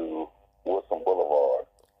up to Wilson Boulevard.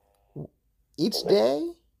 Each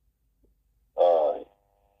day?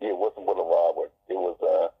 Yeah, Wilson Boulevard, but it was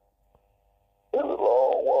a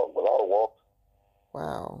long walk, but I walked.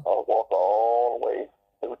 Wow. I walked all the way.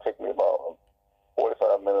 It would take me about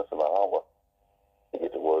 45 minutes an hour to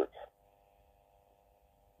get to work.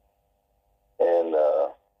 And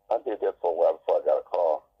I did that for a while before I got a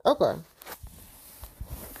car. Okay.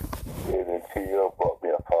 And then Tia brought me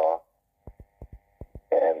a car,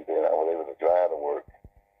 and then I was able to drive to work.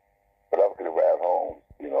 But I was going to ride home,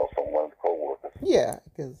 from one of the co-workers. Yeah,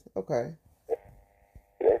 because, okay.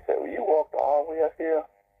 They said, well, you walked all the way up here?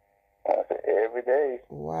 I said, every day.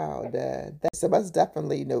 Wow, Dad. That's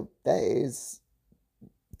definitely, that is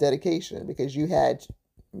dedication, because you had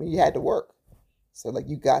to work. So, like,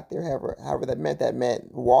 you got there, however that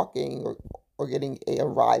meant walking or getting a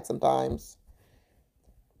ride sometimes.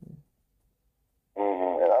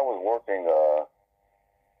 Mm-hmm. And I was working,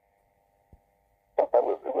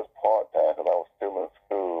 it was part-time because I was still in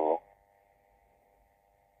school.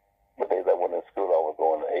 The days I wasn't in school, I was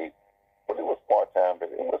going to 8. But it was part-time,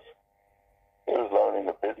 but it was learning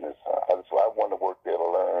the business. I wanted to work there to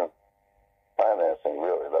learn financing,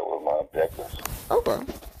 really. That was my objective. Okay.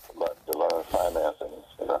 To learn financing,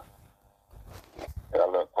 And I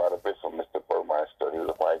learned quite a bit from Mr. Burmeister. He was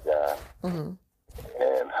a white guy. Mm-hmm.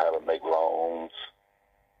 And how to make loans.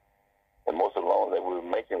 And most of the loans that we were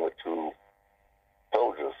making were to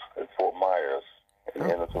soldiers at Fort Myers and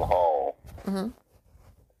Henderson Hall. Mm-hmm.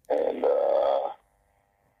 And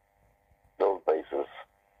those bases,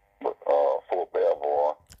 Fort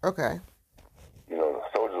Belvoir. Okay. The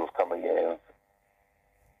soldiers was coming in.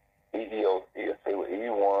 They were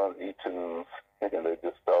E1s, E2s, and they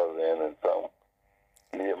just started in, and some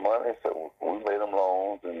needed money, so we made them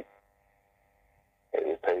loans, and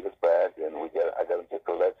they paid us back, and I got into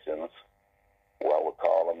collections, where I would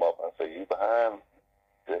call them up and say, you behind?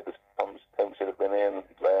 This payment should have been in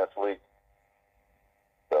last week.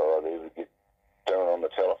 So they would get turned on the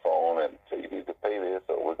telephone and say, you need to pay this,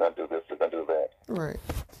 or we're going to do this, we're going to do that. Right.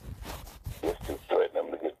 Just to threaten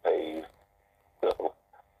them to get paid. So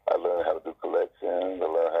I learned how to do collections. I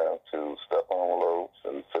learned how to stuff envelopes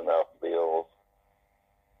and send out bills.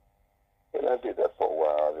 And I did that for a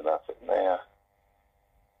while. And I said, man,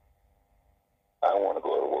 I want to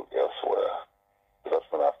go to work elsewhere. So that's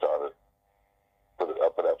when I started put an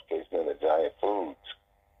application in at Giant Foods.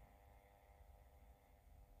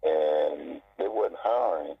 And they wasn't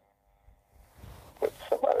hiring. But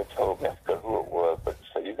somebody told me, I forgot who it was, but they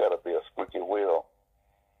said, you got to be a squeaky wheel.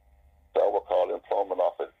 So I would call the employment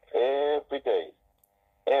office every day.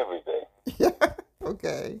 Every day.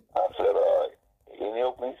 Okay. I said, any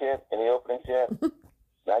openings yet? Any openings yet?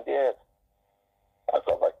 Not yet. I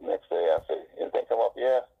called back the next day. I said, anything come up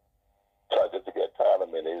yet? So I just to get tired of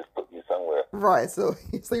me, they just put me somewhere. Right. So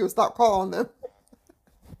you would stop calling them.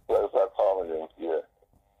 So I started calling them, yeah.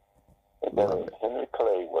 And then Henry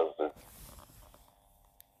Clay was and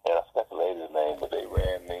I forgot the lady's name, but they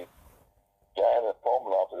ran me. Giant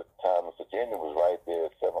employment office at the time in Virginia was right there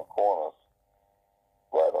at Seven Corners,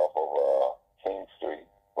 right off of King Street,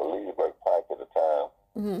 or Leesburg Pike at the time.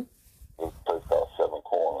 Mm-hmm. There was a place called Seven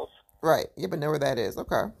Corners. Right. You but know where that is.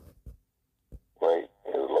 Okay. Right.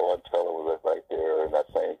 Lord and Teller was right there in that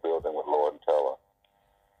same building with Lord and Teller.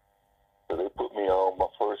 So they put me on. My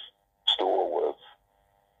first store was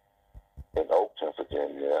in Oakton,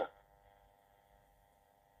 Virginia.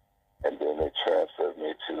 And then they transferred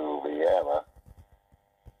me to Vienna.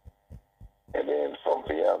 And then from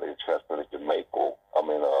Vienna, they transferred me to Maple.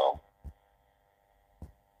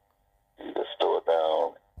 The store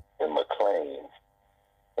down in McLean.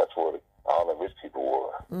 That's where all the rich people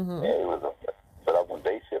were. Mm-hmm. And but I went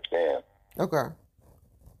day shift then. Okay.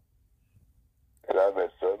 And I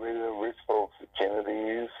met so many of the rich folks at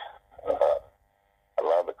Kennedy's, a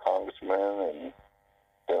lot of the congressmen and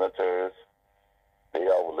senators. They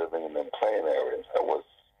all were living in them plain areas. That was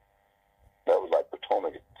like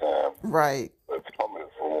Potomac at the time. Right. But Potomac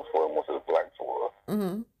was where most of the blacks were.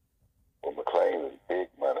 Mm-hmm. But McLean was big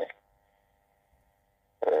money.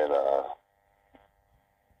 And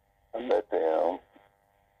I met them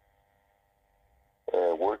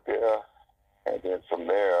and worked there. And then from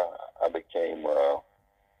there, I became,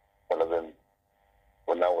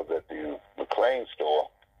 when I was at the McLean store,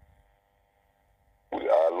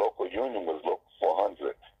 our local union was Local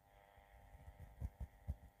 400.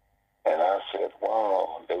 And I said,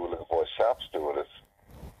 wow, they were looking for a shop stewardess.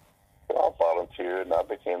 So I volunteered and I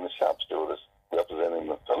became the shop stewardess, representing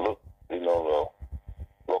the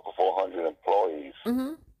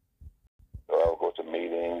Mm-hmm. So I would go to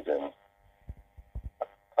meetings, and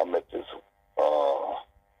I met uh,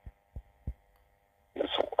 this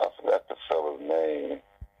I forgot the fellow's name,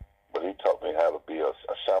 but he taught me how to be a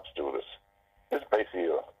shop stewardess. It's basically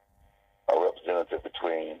a representative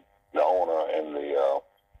between the owner and the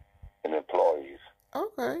employees.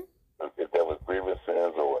 Okay. If there was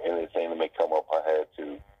grievances or anything that may come up, I had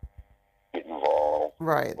to get involved,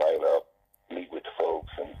 Right. write up, meet with the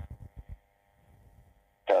folks, and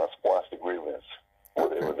kind of squash the grievance,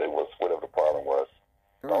 whatever the problem was.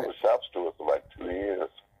 I Right. was a shop steward for like 2 years.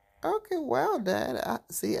 Okay. Well, Dad, I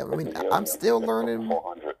see. I At mean, the I'm union, still at learning.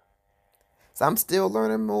 400. So I'm still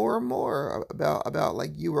learning more and more about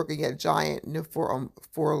like you working at Giant, for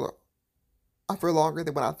longer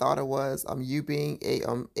than what I thought it was. You being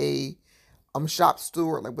a shop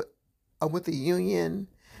steward like with the union.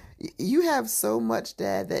 You have so much,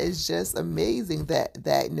 Dad, that is just amazing that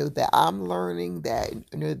that I'm learning, that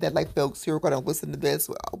that like folks who are going to listen to this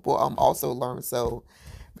will also learn. So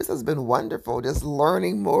this has been wonderful, just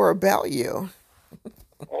learning more about you.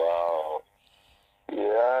 Wow.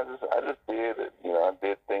 Yeah, I just did it. I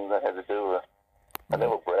did things I had to do. I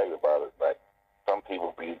never bragged about it. Like some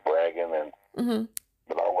people be bragging, Mm-hmm.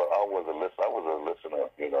 but I was a listener. I was a listener.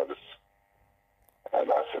 Just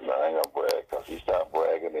and I said, no, I ain't gonna brag, because you start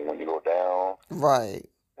bragging, and when you go down, Right.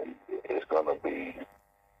 it's gonna be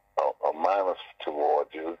a minus toward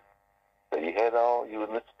you. So you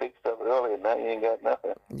was big stuff earlier. Now you ain't got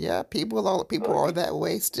nothing. Yeah, people So are that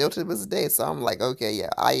way still to this day. So I'm like, okay, yeah,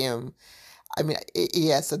 I am. I mean,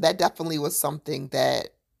 yeah. So that definitely was something that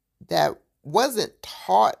wasn't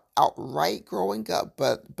taught outright growing up,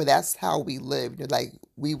 but that's how we lived. Like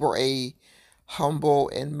we were a humble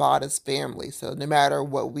and modest family. So no matter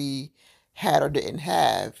what we had or didn't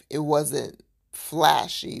have, it wasn't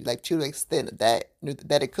flashy, like to the extent that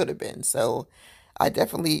it could have been. So I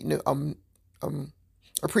definitely um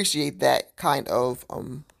appreciate that kind of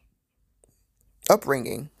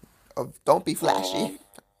upbringing of don't be flashy.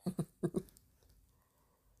 mm,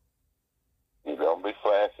 you don't be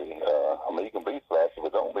flashy. I mean, you can be flashy,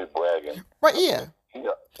 but don't be bragging. Right? Yeah,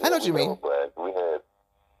 I know what We you never mean. bragged. We had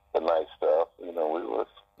the nice stuff. We was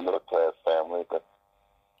a middle class family, but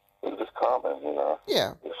it was just common.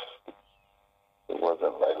 Yeah. It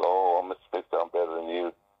wasn't like, oh, I'm a Spitzer, I'm better than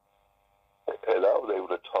you. And I was able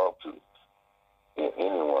to talk to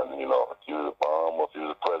anyone, if you was a bomb or if you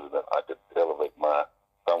was a president, I could elevate my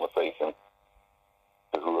conversation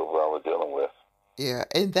to whoever I was dealing with. Yeah,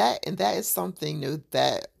 and that is something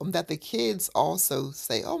that the kids also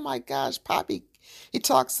say. Oh my gosh, Poppy, he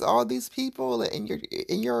talks to all these people, and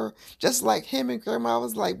you're just like him. And Grandma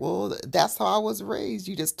was like, well, that's how I was raised.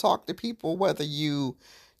 You just talk to people whether you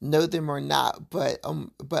know them or not. But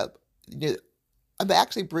you know, that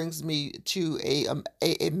actually brings me to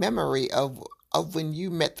a memory of when you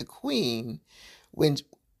met the Queen when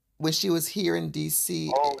when she was here in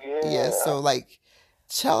DC. Oh, Yeah, yeah. so like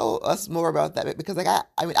tell us more about that because like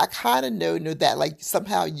I mean I kind of know that like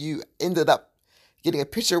somehow you ended up getting a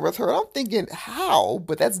picture with her. I'm thinking how,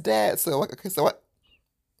 but that's Dad. So like okay, so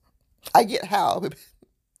I get how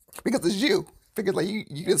because it's you. Because like you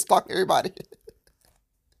just talk to everybody.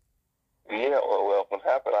 Yeah, well, what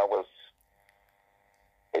happened,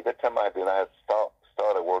 at that time I had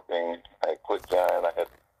started working, I had quit Giant, I had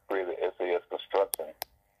created SAS Construction.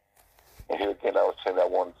 And here again, I was saying I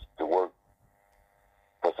wanted to work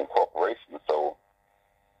for some corporations, so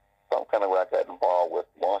some kind of way I got involved with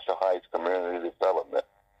Marshall Heights Community Development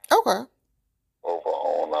Okay. over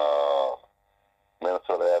on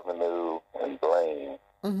Minnesota Avenue and Blaine.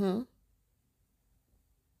 Mm-hmm.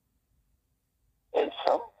 In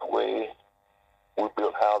some way, we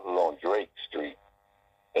built houses on Drake Street,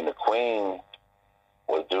 and the Queen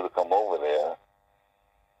was due to come over there.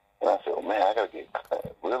 And I said, oh, man, I got to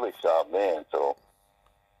get really sharp man. So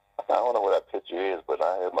I don't know what that picture is, but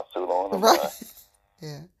I had my suit on and Right.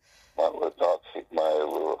 Yeah. my little my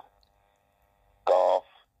little scarf,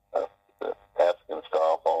 African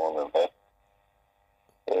scarf on.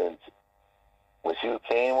 And when she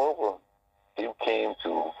came over, she came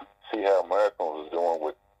to see how America was doing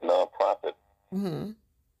with nonprofit Mm-hmm.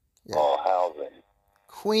 Yeah. housing.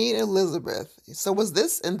 Queen Elizabeth. So was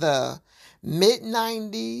this in the mid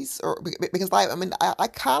 '90s or because I mean I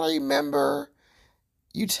kind of remember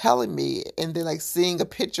you telling me and then like seeing a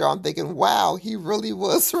picture. I'm thinking, wow, he really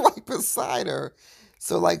was right beside her.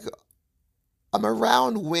 So like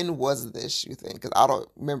around when was this? You think? Because I don't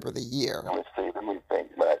remember the year. Let me see. Let me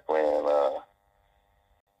think back when.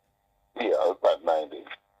 Yeah, it was about 90.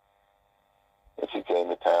 And she came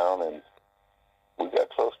to town, and we got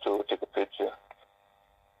close to her, took a picture.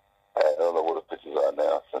 I don't know what the pictures are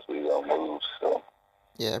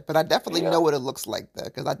Yeah, but I definitely Yeah. know what it looks like though,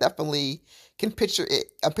 because I definitely can picture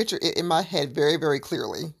it. I picture it in my head very, very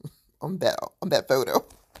clearly on that photo.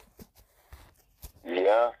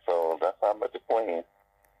 Yeah, so that's how I met the Queen.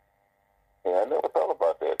 Yeah, I never thought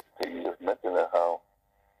about that. You just mentioned that how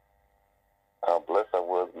blessed I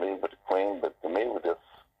was meeting with the Queen, but to me it was just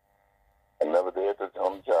another day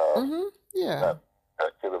on the job. Mm-hmm. Yeah. I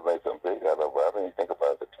could have made something big out of it, but I didn't even think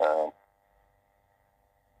about it at the time.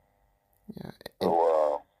 Yeah. So And,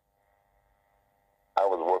 I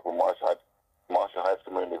was working with Marshall Heights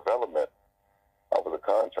Community Development. I was a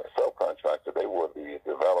subcontractor. They were the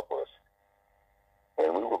developers.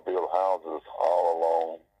 And we would build houses all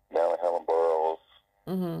along down in Helen Burroughs,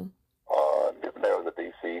 mm-hmm. different areas of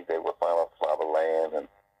D.C. They would find a plot of land, and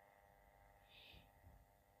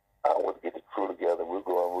I would get the crew together. We'd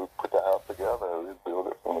go and we'd put the house together, and we'd build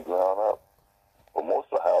it from the ground up. But most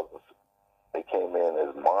of the houses, they came in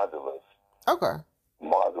as modulars. Okay.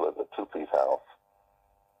 Modulars, a two-piece house.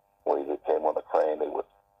 When they came on the crane, they would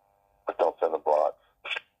put them center blocks,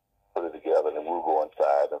 put it together, and we would go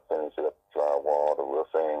inside and finish it up, drywall, the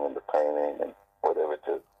roofing, and the painting, and whatever it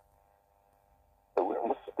took. So we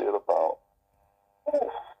must have did about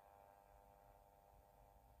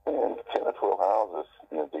 10 or 12 houses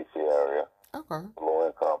in the D.C. area, Okay.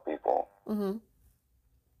 low-income people. Mm-hmm.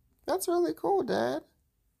 That's really cool, Dad.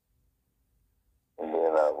 And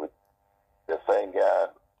then the same guy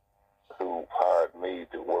who hired me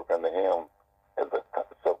to work under him as a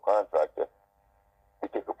subcontractor, he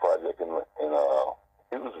took a project in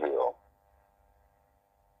Hughesville,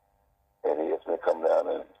 and he asked me to come down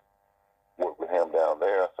and work with him down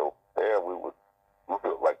there. So there we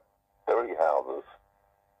built like 30 houses.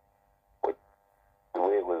 But the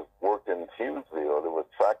way it was worked in Hughesville, there was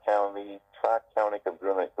Tri-County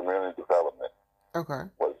Community Development. Okay.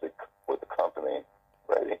 Was the company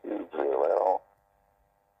right in Hughesville, right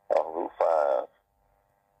on Route 5.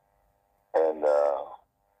 And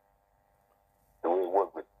the way it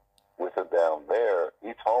worked with it down there,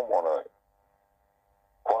 each homeowner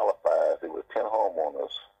qualifies. It was 10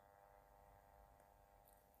 homeowners.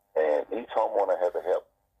 And each homeowner had to help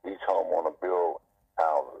each homeowner build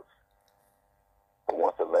houses. But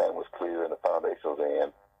once the land was clear and the foundation was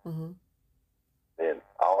in, Mm-hmm. then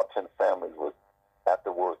all 10 families would,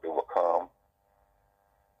 after work, they would come.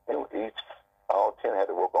 And all 10 had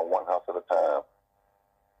to work on one house at a time.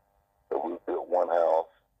 So we built one house,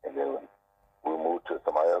 and then we moved to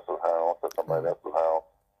somebody else's house or somebody else's house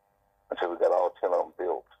until we got all 10 of them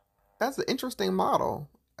built. That's an interesting model.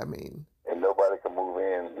 I mean, And nobody can move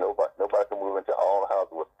in. Nobody can move into all the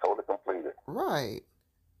houses was totally completed. right.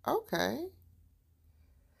 Okay.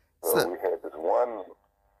 So we had this one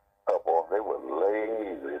couple. They were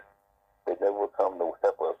lazy. They never would come to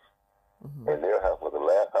help us. Mm-hmm. And their house was the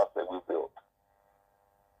last house that we built.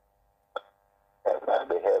 And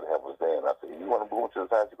they had to help us then. I said, you want to move into this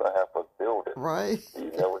house, you're going to have to build it. Right.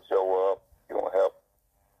 You never show up. You don't help.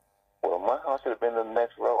 Well, my house should have been in the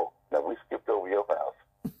next row. Now, we skipped over your house.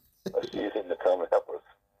 She didn't come and help us.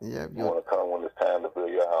 Yeah. You want to come when it's time to build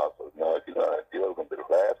your house. So, no, if you're going to do it, it's going to be the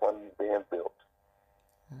last one being built.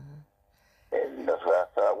 And that's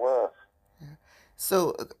how it was. Yeah.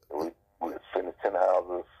 So we finished 10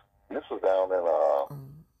 houses. This was down in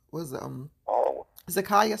was it oh,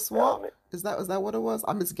 Zakiah Swamp? Is that what it was?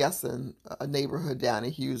 I'm just guessing a neighborhood down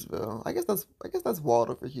in Hughesville. I guess that's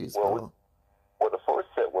Waldorf or Hughesville. Well, the first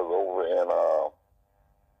set was over in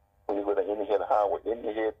when you go to Indian Head Highway,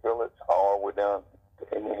 Indian Head Village, all the way down to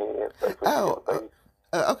Indian Head.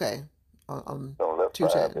 Okay. On the left 210.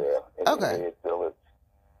 side there, Indian Okay. Head Village.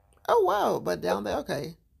 Oh wow! But down there,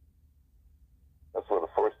 okay. That's where the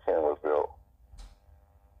first 10 was built,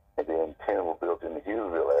 and then 10 were built in the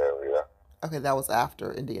Hughesville area. Okay, that was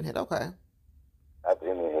after Indian Head. Okay. After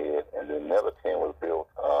Indian Head, and then another 10 was built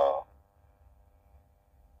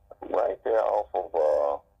right there off of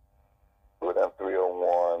go down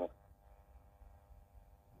 301.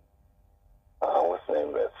 What's the name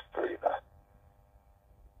of that street?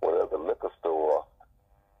 Whatever, the liquor store.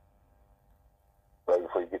 Right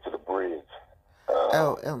before you get to the bridge.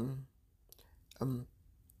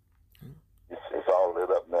 It's all lit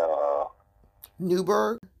up now.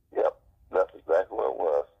 Newburgh. Yep, that's exactly what it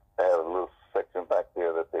was. They had a little section back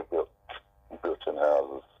there that they built 10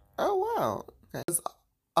 houses. Oh wow. Okay.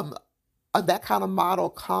 That kind of model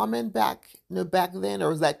common back then, or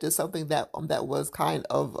was that just something that was kind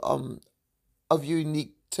of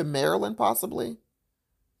unique to Maryland, possibly?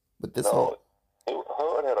 With this whole.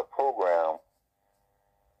 HUD had a program.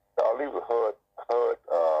 I believe the HUD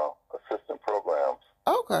assistant programs.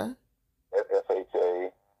 Okay.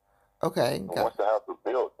 FHA. Okay. Once the house was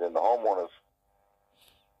built, then the homeowners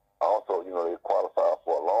also, they qualify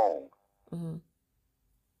for a loan. Mm-hmm.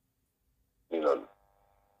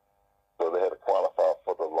 So they had to qualify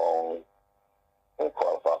for the loan and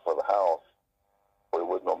qualify for the house, but there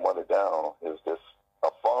was no money down. It was just a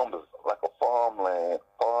farm, like a farmland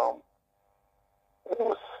farm. It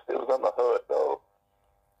was on the hood though.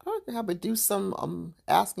 Okay, how about do some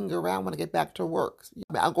asking around when I get back to work?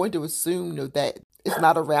 I'm going to assume that it's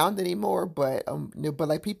not around anymore, but but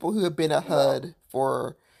like people who have been a HUD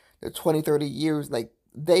for 20, 30 years, like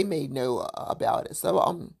they may know about it. So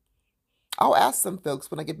I'll ask some folks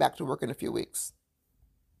when I get back to work in a few weeks.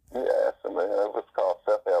 Yes, and it was called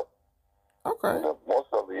self-help. Okay. Most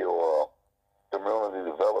of your community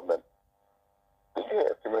development, you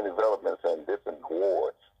have community developments in different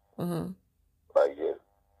wards. Mm-hmm. Like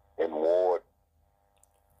in Ward,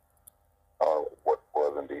 what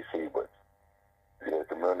was in D.C., but you had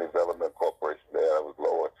Community Development Corporation there. That was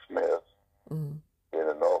Lord Smith. Mm-hmm. In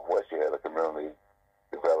the Northwest, you had a Community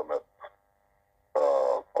Development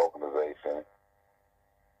organization.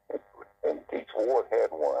 And each ward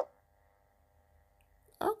had one.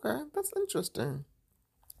 Okay, that's interesting.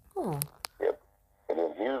 Cool. Yep. And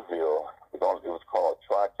in Hughesville, it was called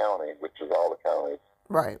Tri-County, which is all the counties.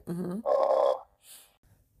 Right. Mm-hmm.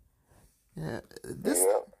 Yeah. This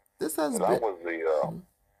has and been. I was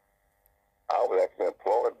I was actually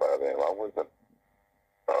employed by them. I wasn't.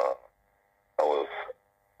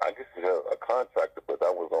 I guess you have a contractor, but I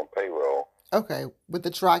was on payroll. Okay, with the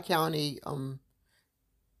Tri-County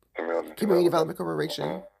Community Development Corporation.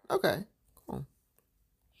 Mm-hmm. Okay, cool.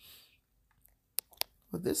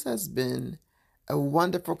 Well, this has been a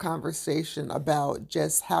wonderful conversation about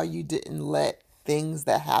just how you didn't let things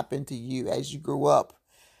that happened to you as you grew up,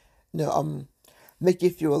 make you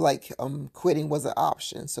feel like quitting was an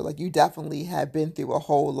option. So like you definitely have been through a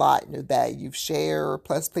whole lot, that you've shared,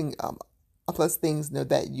 plus things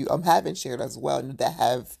that you haven't shared as well, that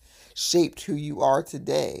have shaped who you are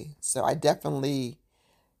today. So I definitely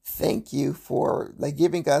thank you for like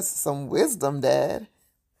giving us some wisdom, Dad.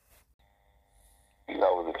 I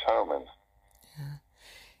was determined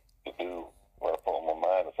to do what I put on my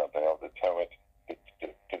mind or something. I was determined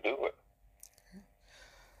to do it.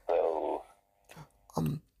 So,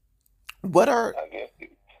 what are I guess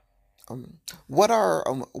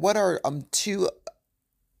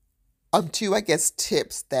two I guess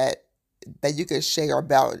tips that you could share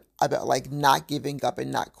about like not giving up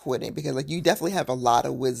and not quitting, because like you definitely have a lot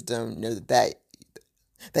of wisdom,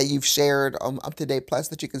 that you've shared up to date, plus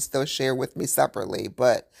that you can still share with me separately.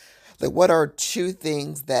 But like, what are two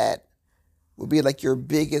things that would be like your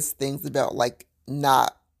biggest things about like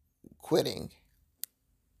not quitting?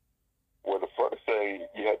 Well, the first thing,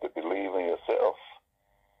 you have to believe in yourself.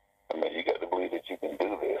 I mean, you got to believe that you can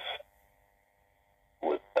do this.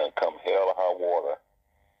 Come hell or high water,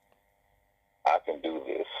 I can do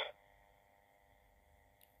this.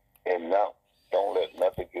 And now, don't let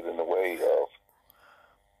nothing get in the way of,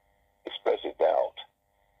 especially doubt.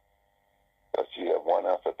 Because you have 1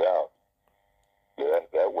 ounce of doubt.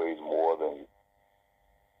 That weighs more than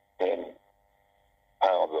 10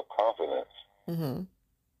 pounds of confidence. Mm-hmm.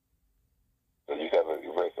 So you got to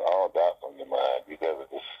erase all doubt from your mind. You got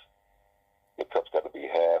to your cup's got to be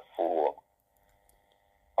half full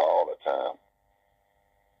all the time.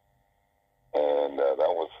 And that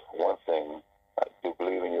was one thing. To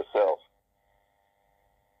believe in yourself.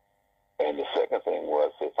 And the second thing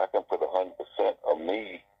was, if I can put 100% of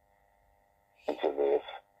me into this,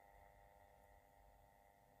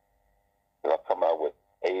 then I'll come out with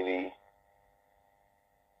 80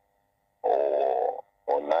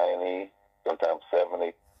 or 90, sometimes 70.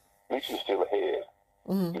 At least you're still ahead.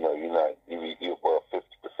 Mm-hmm. You're above 50%.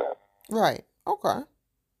 Right. Okay.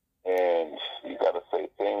 And you got to say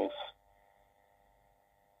things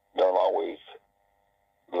don't always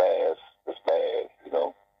last as bad,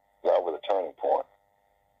 That was a turning point.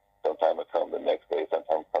 Sometimes it comes the next day,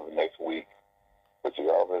 sometimes it comes the next week. But you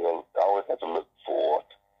always have to look for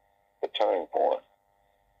the turning point,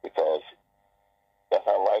 because that's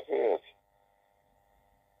how life is.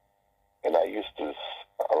 And I used to,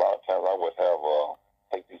 a lot of times I would have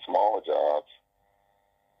take these smaller jobs,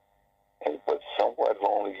 but somewhere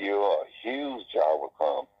along the year, a huge job would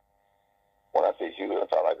come. When I say huge, I'm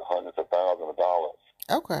talking like hundreds of thousands of dollars.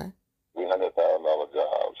 Okay. $300,000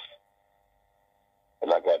 jobs.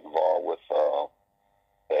 And I got involved with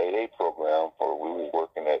the 8A program we were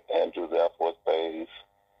working at Andrews Air Force Base,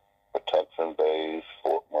 Patuxent Base,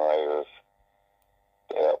 Fort Myers,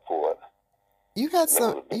 the airport. You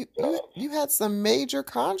had some major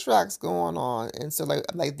contracts going on, and so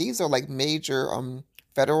like these are like major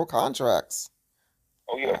federal contracts.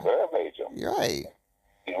 Oh yeah, very major. Right.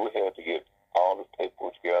 We had to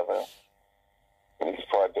together. And these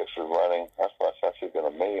projects were running. That's why I should have been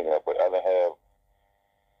a millionaire, but I didn't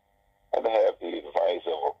have the advice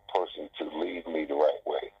of a person to lead me the right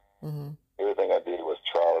way. Mm-hmm. Everything I did was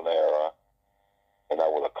trial and error, and I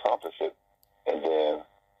would accomplish it. And then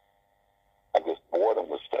I guess boredom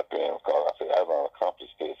would step in because I said, I've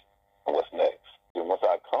accomplished this, and what's next? And once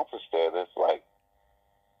I accomplished that, it's like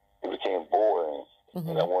it became boring,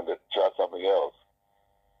 and I wanted to try something else.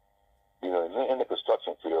 You know, in the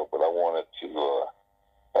construction field, but I wanted to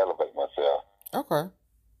elevate myself. Okay.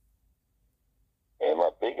 And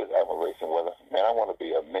my biggest admiration was, man, I want to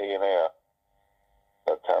be a millionaire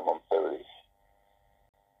by the time I'm 30.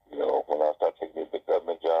 You know, when I started taking these big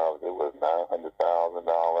government jobs, it was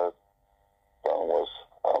 $900,000. Some was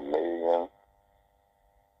 $1 million.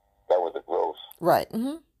 That was the gross. Right.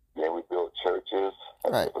 Mm-hmm. Then we built churches.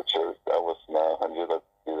 Right. A church that was $900,000.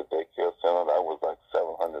 I did a daycare center that was like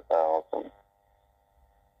 $700,000.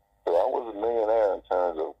 So I was a millionaire in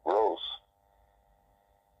terms of gross,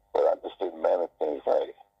 but I just didn't manage things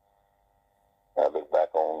right. I look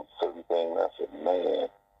back on certain things and I said, man,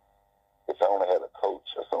 if I only had a coach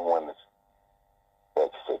or someone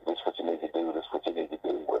that said, this is what you need to do, this is what you need to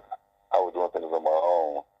do, but I was doing things on my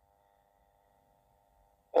own.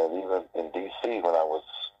 And even in D.C., when I was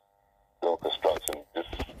doing construction, this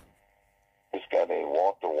guy named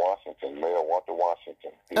Mayor Walter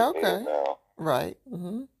Washington, he's dead now. Right.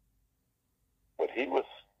 Mm-hmm. But he was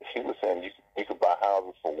saying you could buy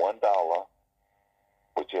houses for $1,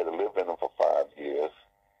 but you had to live in them for 5 years.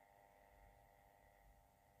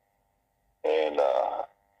 And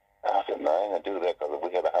I said, no, I ain't gonna do that because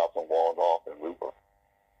we had a house in Waldorf, and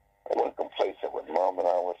I wasn't complacent with Mom, and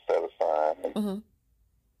I was satisfied. And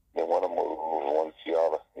didn't want to move. I wanted to see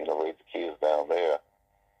all the, raise the kids down there.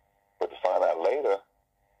 But to find out later,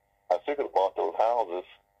 I figured I bought those houses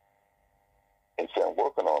and said I'm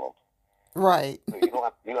working on them. Right. So you don't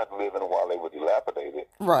have to live in them while they were dilapidated.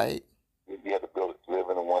 Right. You had to live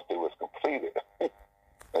in them once they was completed.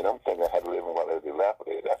 And I'm thinking I had to live in them while they were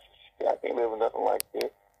dilapidated. I can't live in nothing like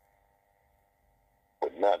this.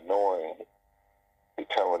 But not knowing the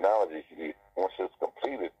terminology, once it's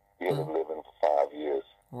completed, you had to live in them for 5 years.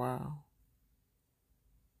 Wow.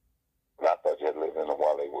 And I thought you had to live in them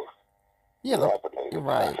while they were dilapidated.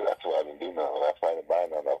 Right. That's why I didn't do none. That's why I didn't buy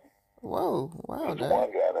none of them. Whoa. Wow. There's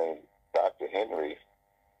one guy named Dr. Henry.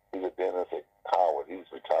 He's a dentist at Howard. He's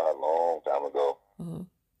retired a long time ago. Mm-hmm.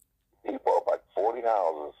 He bought like 40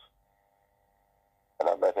 houses. And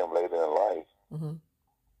I met him later in life. Mm-hmm.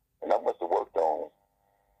 And I must have worked on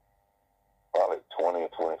probably 20 or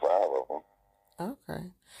 25 of them. Okay.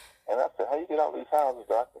 And I said, how you get all these houses,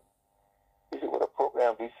 doctor? He said, well, the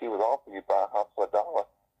program DC was offering you buy a house for $1.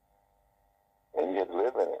 And you had to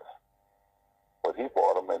live in it. But he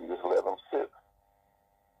bought them and just let them sit.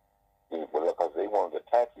 Because they wanted the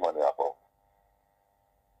tax money off of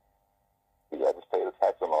them. You had to pay the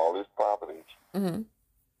tax on all these properties. Mm-hmm.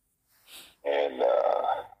 And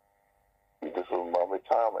this was my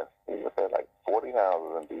retirement. He had like 40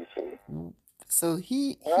 houses in DC. So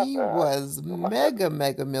he was mega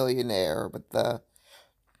millionaire with the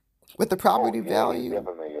property value. He's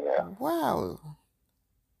definitely a millionaire. Wow.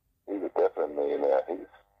 He's definitely a millionaire. He's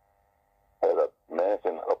had a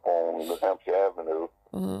mansion up on New Hampshire Avenue,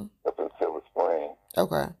 up in Silver Spring.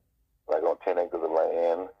 Okay. Like on 10 acres of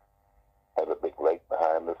land. Has a big lake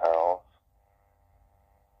behind his house.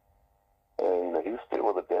 And he still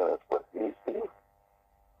was a dentist, but he's still.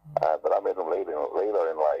 But I met him later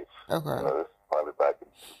in life. Okay. This is probably back in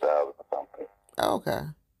 2000 or something. Okay.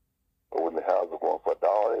 But when the house was going for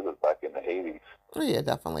 $1, it was back in the 80s. Oh, yeah,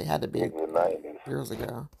 definitely had to be in the 90s. Years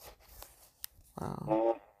ago. Wow.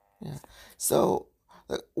 Mm-hmm. Yeah. So,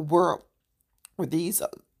 were these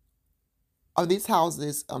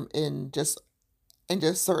houses in just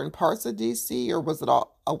certain parts of DC, or was it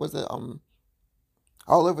all over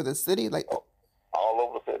the city? Like all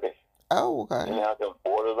over the city. Oh, okay. And the house was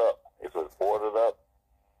boarded up. If it was boarded up,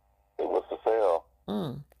 it was for sale.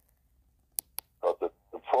 Because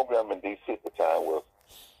the program in DC at the time was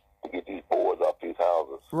to get these boards off these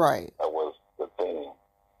houses. Right. That was the thing.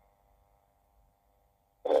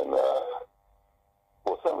 And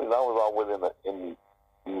for some reason, I was always in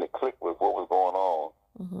the clique with what was going on.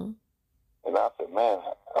 Mm-hmm. And I said, man,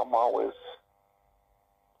 I'm always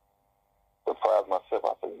surprised myself.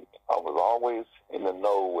 I said, I was always in the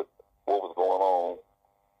know with what was going on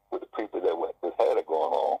with the people that had it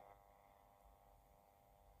going on.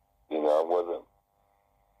 I wasn't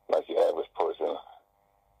like your average person.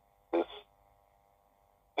 Just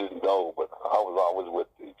didn't know, but I was always with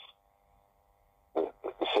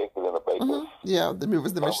the shakers and the bakers. Mm-hmm. Yeah, the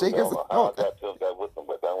movers, the shakers. I got with them,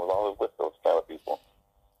 but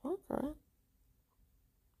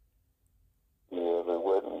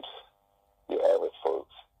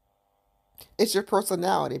it's your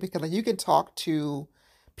personality, because like you can talk to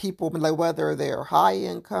people like whether they're high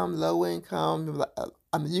income, low income.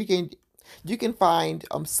 You can find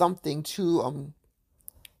something to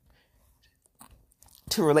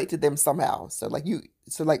relate to them somehow. So like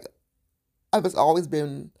it's always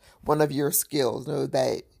been one of your skills,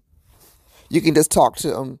 that you can just talk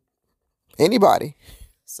to anybody.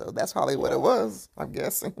 So that's probably what it was, I'm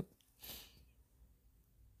guessing.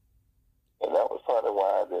 And that was part of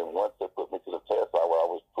why then once they put me to the test, I would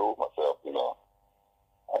always prove myself,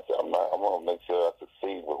 I said, I'm going to make sure I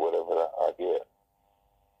succeed with whatever I get.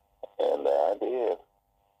 And I did.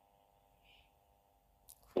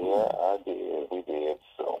 Yeah, I did. We did.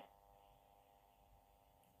 So,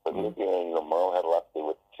 but again, Mom had a lot to do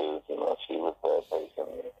with it too. She was that patient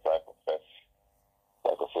and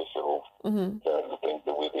sacrificial. The things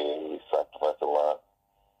that we did, we sacrificed a lot.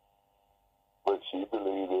 But she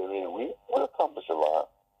believed in it. We accomplished a lot.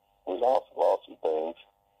 We lost some things.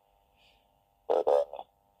 But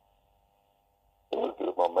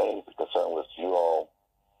my main concern was you all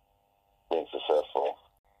being successful.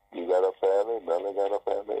 You got a family, Melanie got a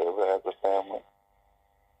family, Eva has a family.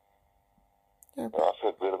 Yeah. I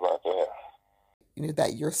feel good about that.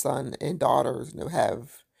 That your son and daughters,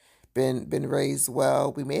 have been raised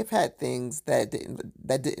well. We may have had things that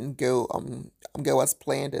didn't go as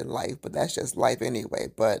planned in life, but that's just life anyway.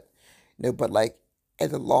 But but like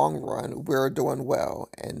in the long run, we're doing well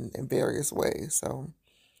in various ways. So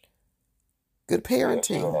good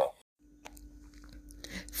parenting. Yeah.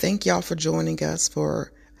 Thank y'all for joining us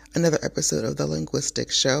for another episode of The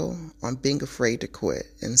Linguistic Show on being afraid to quit.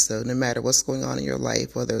 And so no matter what's going on in your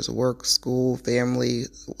life, whether it's work, school, family,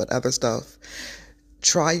 what other stuff,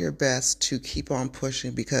 try your best to keep on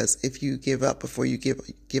pushing, because if you give up before you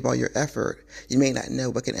give all your effort, you may not know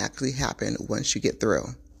what can actually happen once you get through.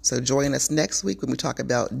 So join us next week when we talk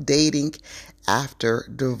about dating after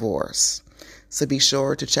divorce. So be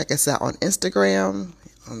sure to check us out on Instagram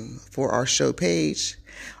for our show page.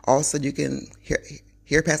 Also, you can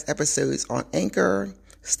hear past episodes on Anchor,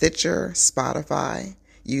 Stitcher, Spotify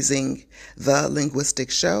using The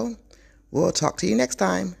Linguistic Show. We'll talk to you next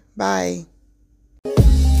time. Bye.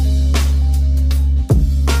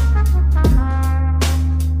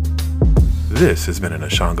 This has been an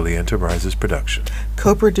Ashangali Enterprises production.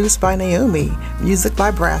 Co-produced by Naomi. Music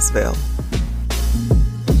by Brassville.